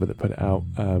the label that put it out.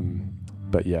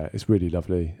 But yeah, it's really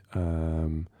lovely,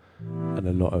 and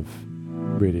a lot of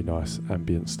really nice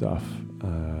ambient stuff.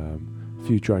 A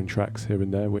few drone tracks here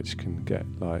and there, which can get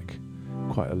like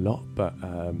quite a lot, but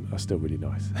are still really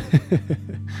nice.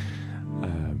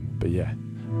 But yeah,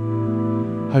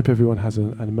 hope everyone has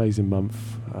an amazing month.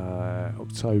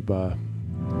 October,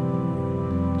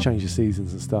 change the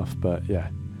seasons and stuff, but yeah,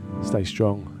 stay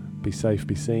strong, be safe,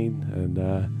 be seen, and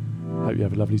hope you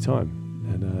have a lovely time.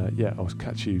 And yeah, I'll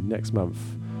catch you next month,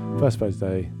 first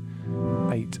Thursday,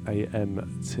 8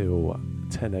 a.m. till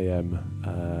 10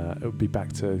 a.m. It'll be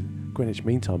back to Greenwich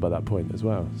Mean Time by that point as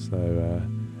well. So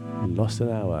lost an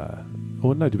hour.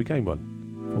 Oh no, did we gain one?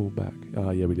 Fall back.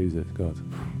 Oh yeah, we lose it. God.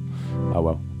 Oh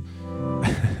well.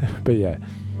 But yeah,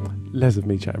 less of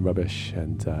me chatting rubbish,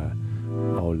 and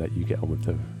I'll let you get on with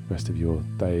the rest of your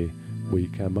day,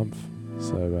 week and month.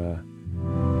 So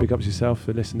big ups yourself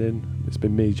for listening. It's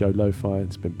been me, Joe Lo-Fi.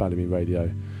 It's been Ballamy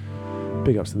Radio.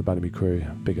 Big ups to the Ballamy crew.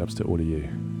 Big ups to all of you.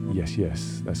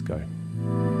 Yes, let's go.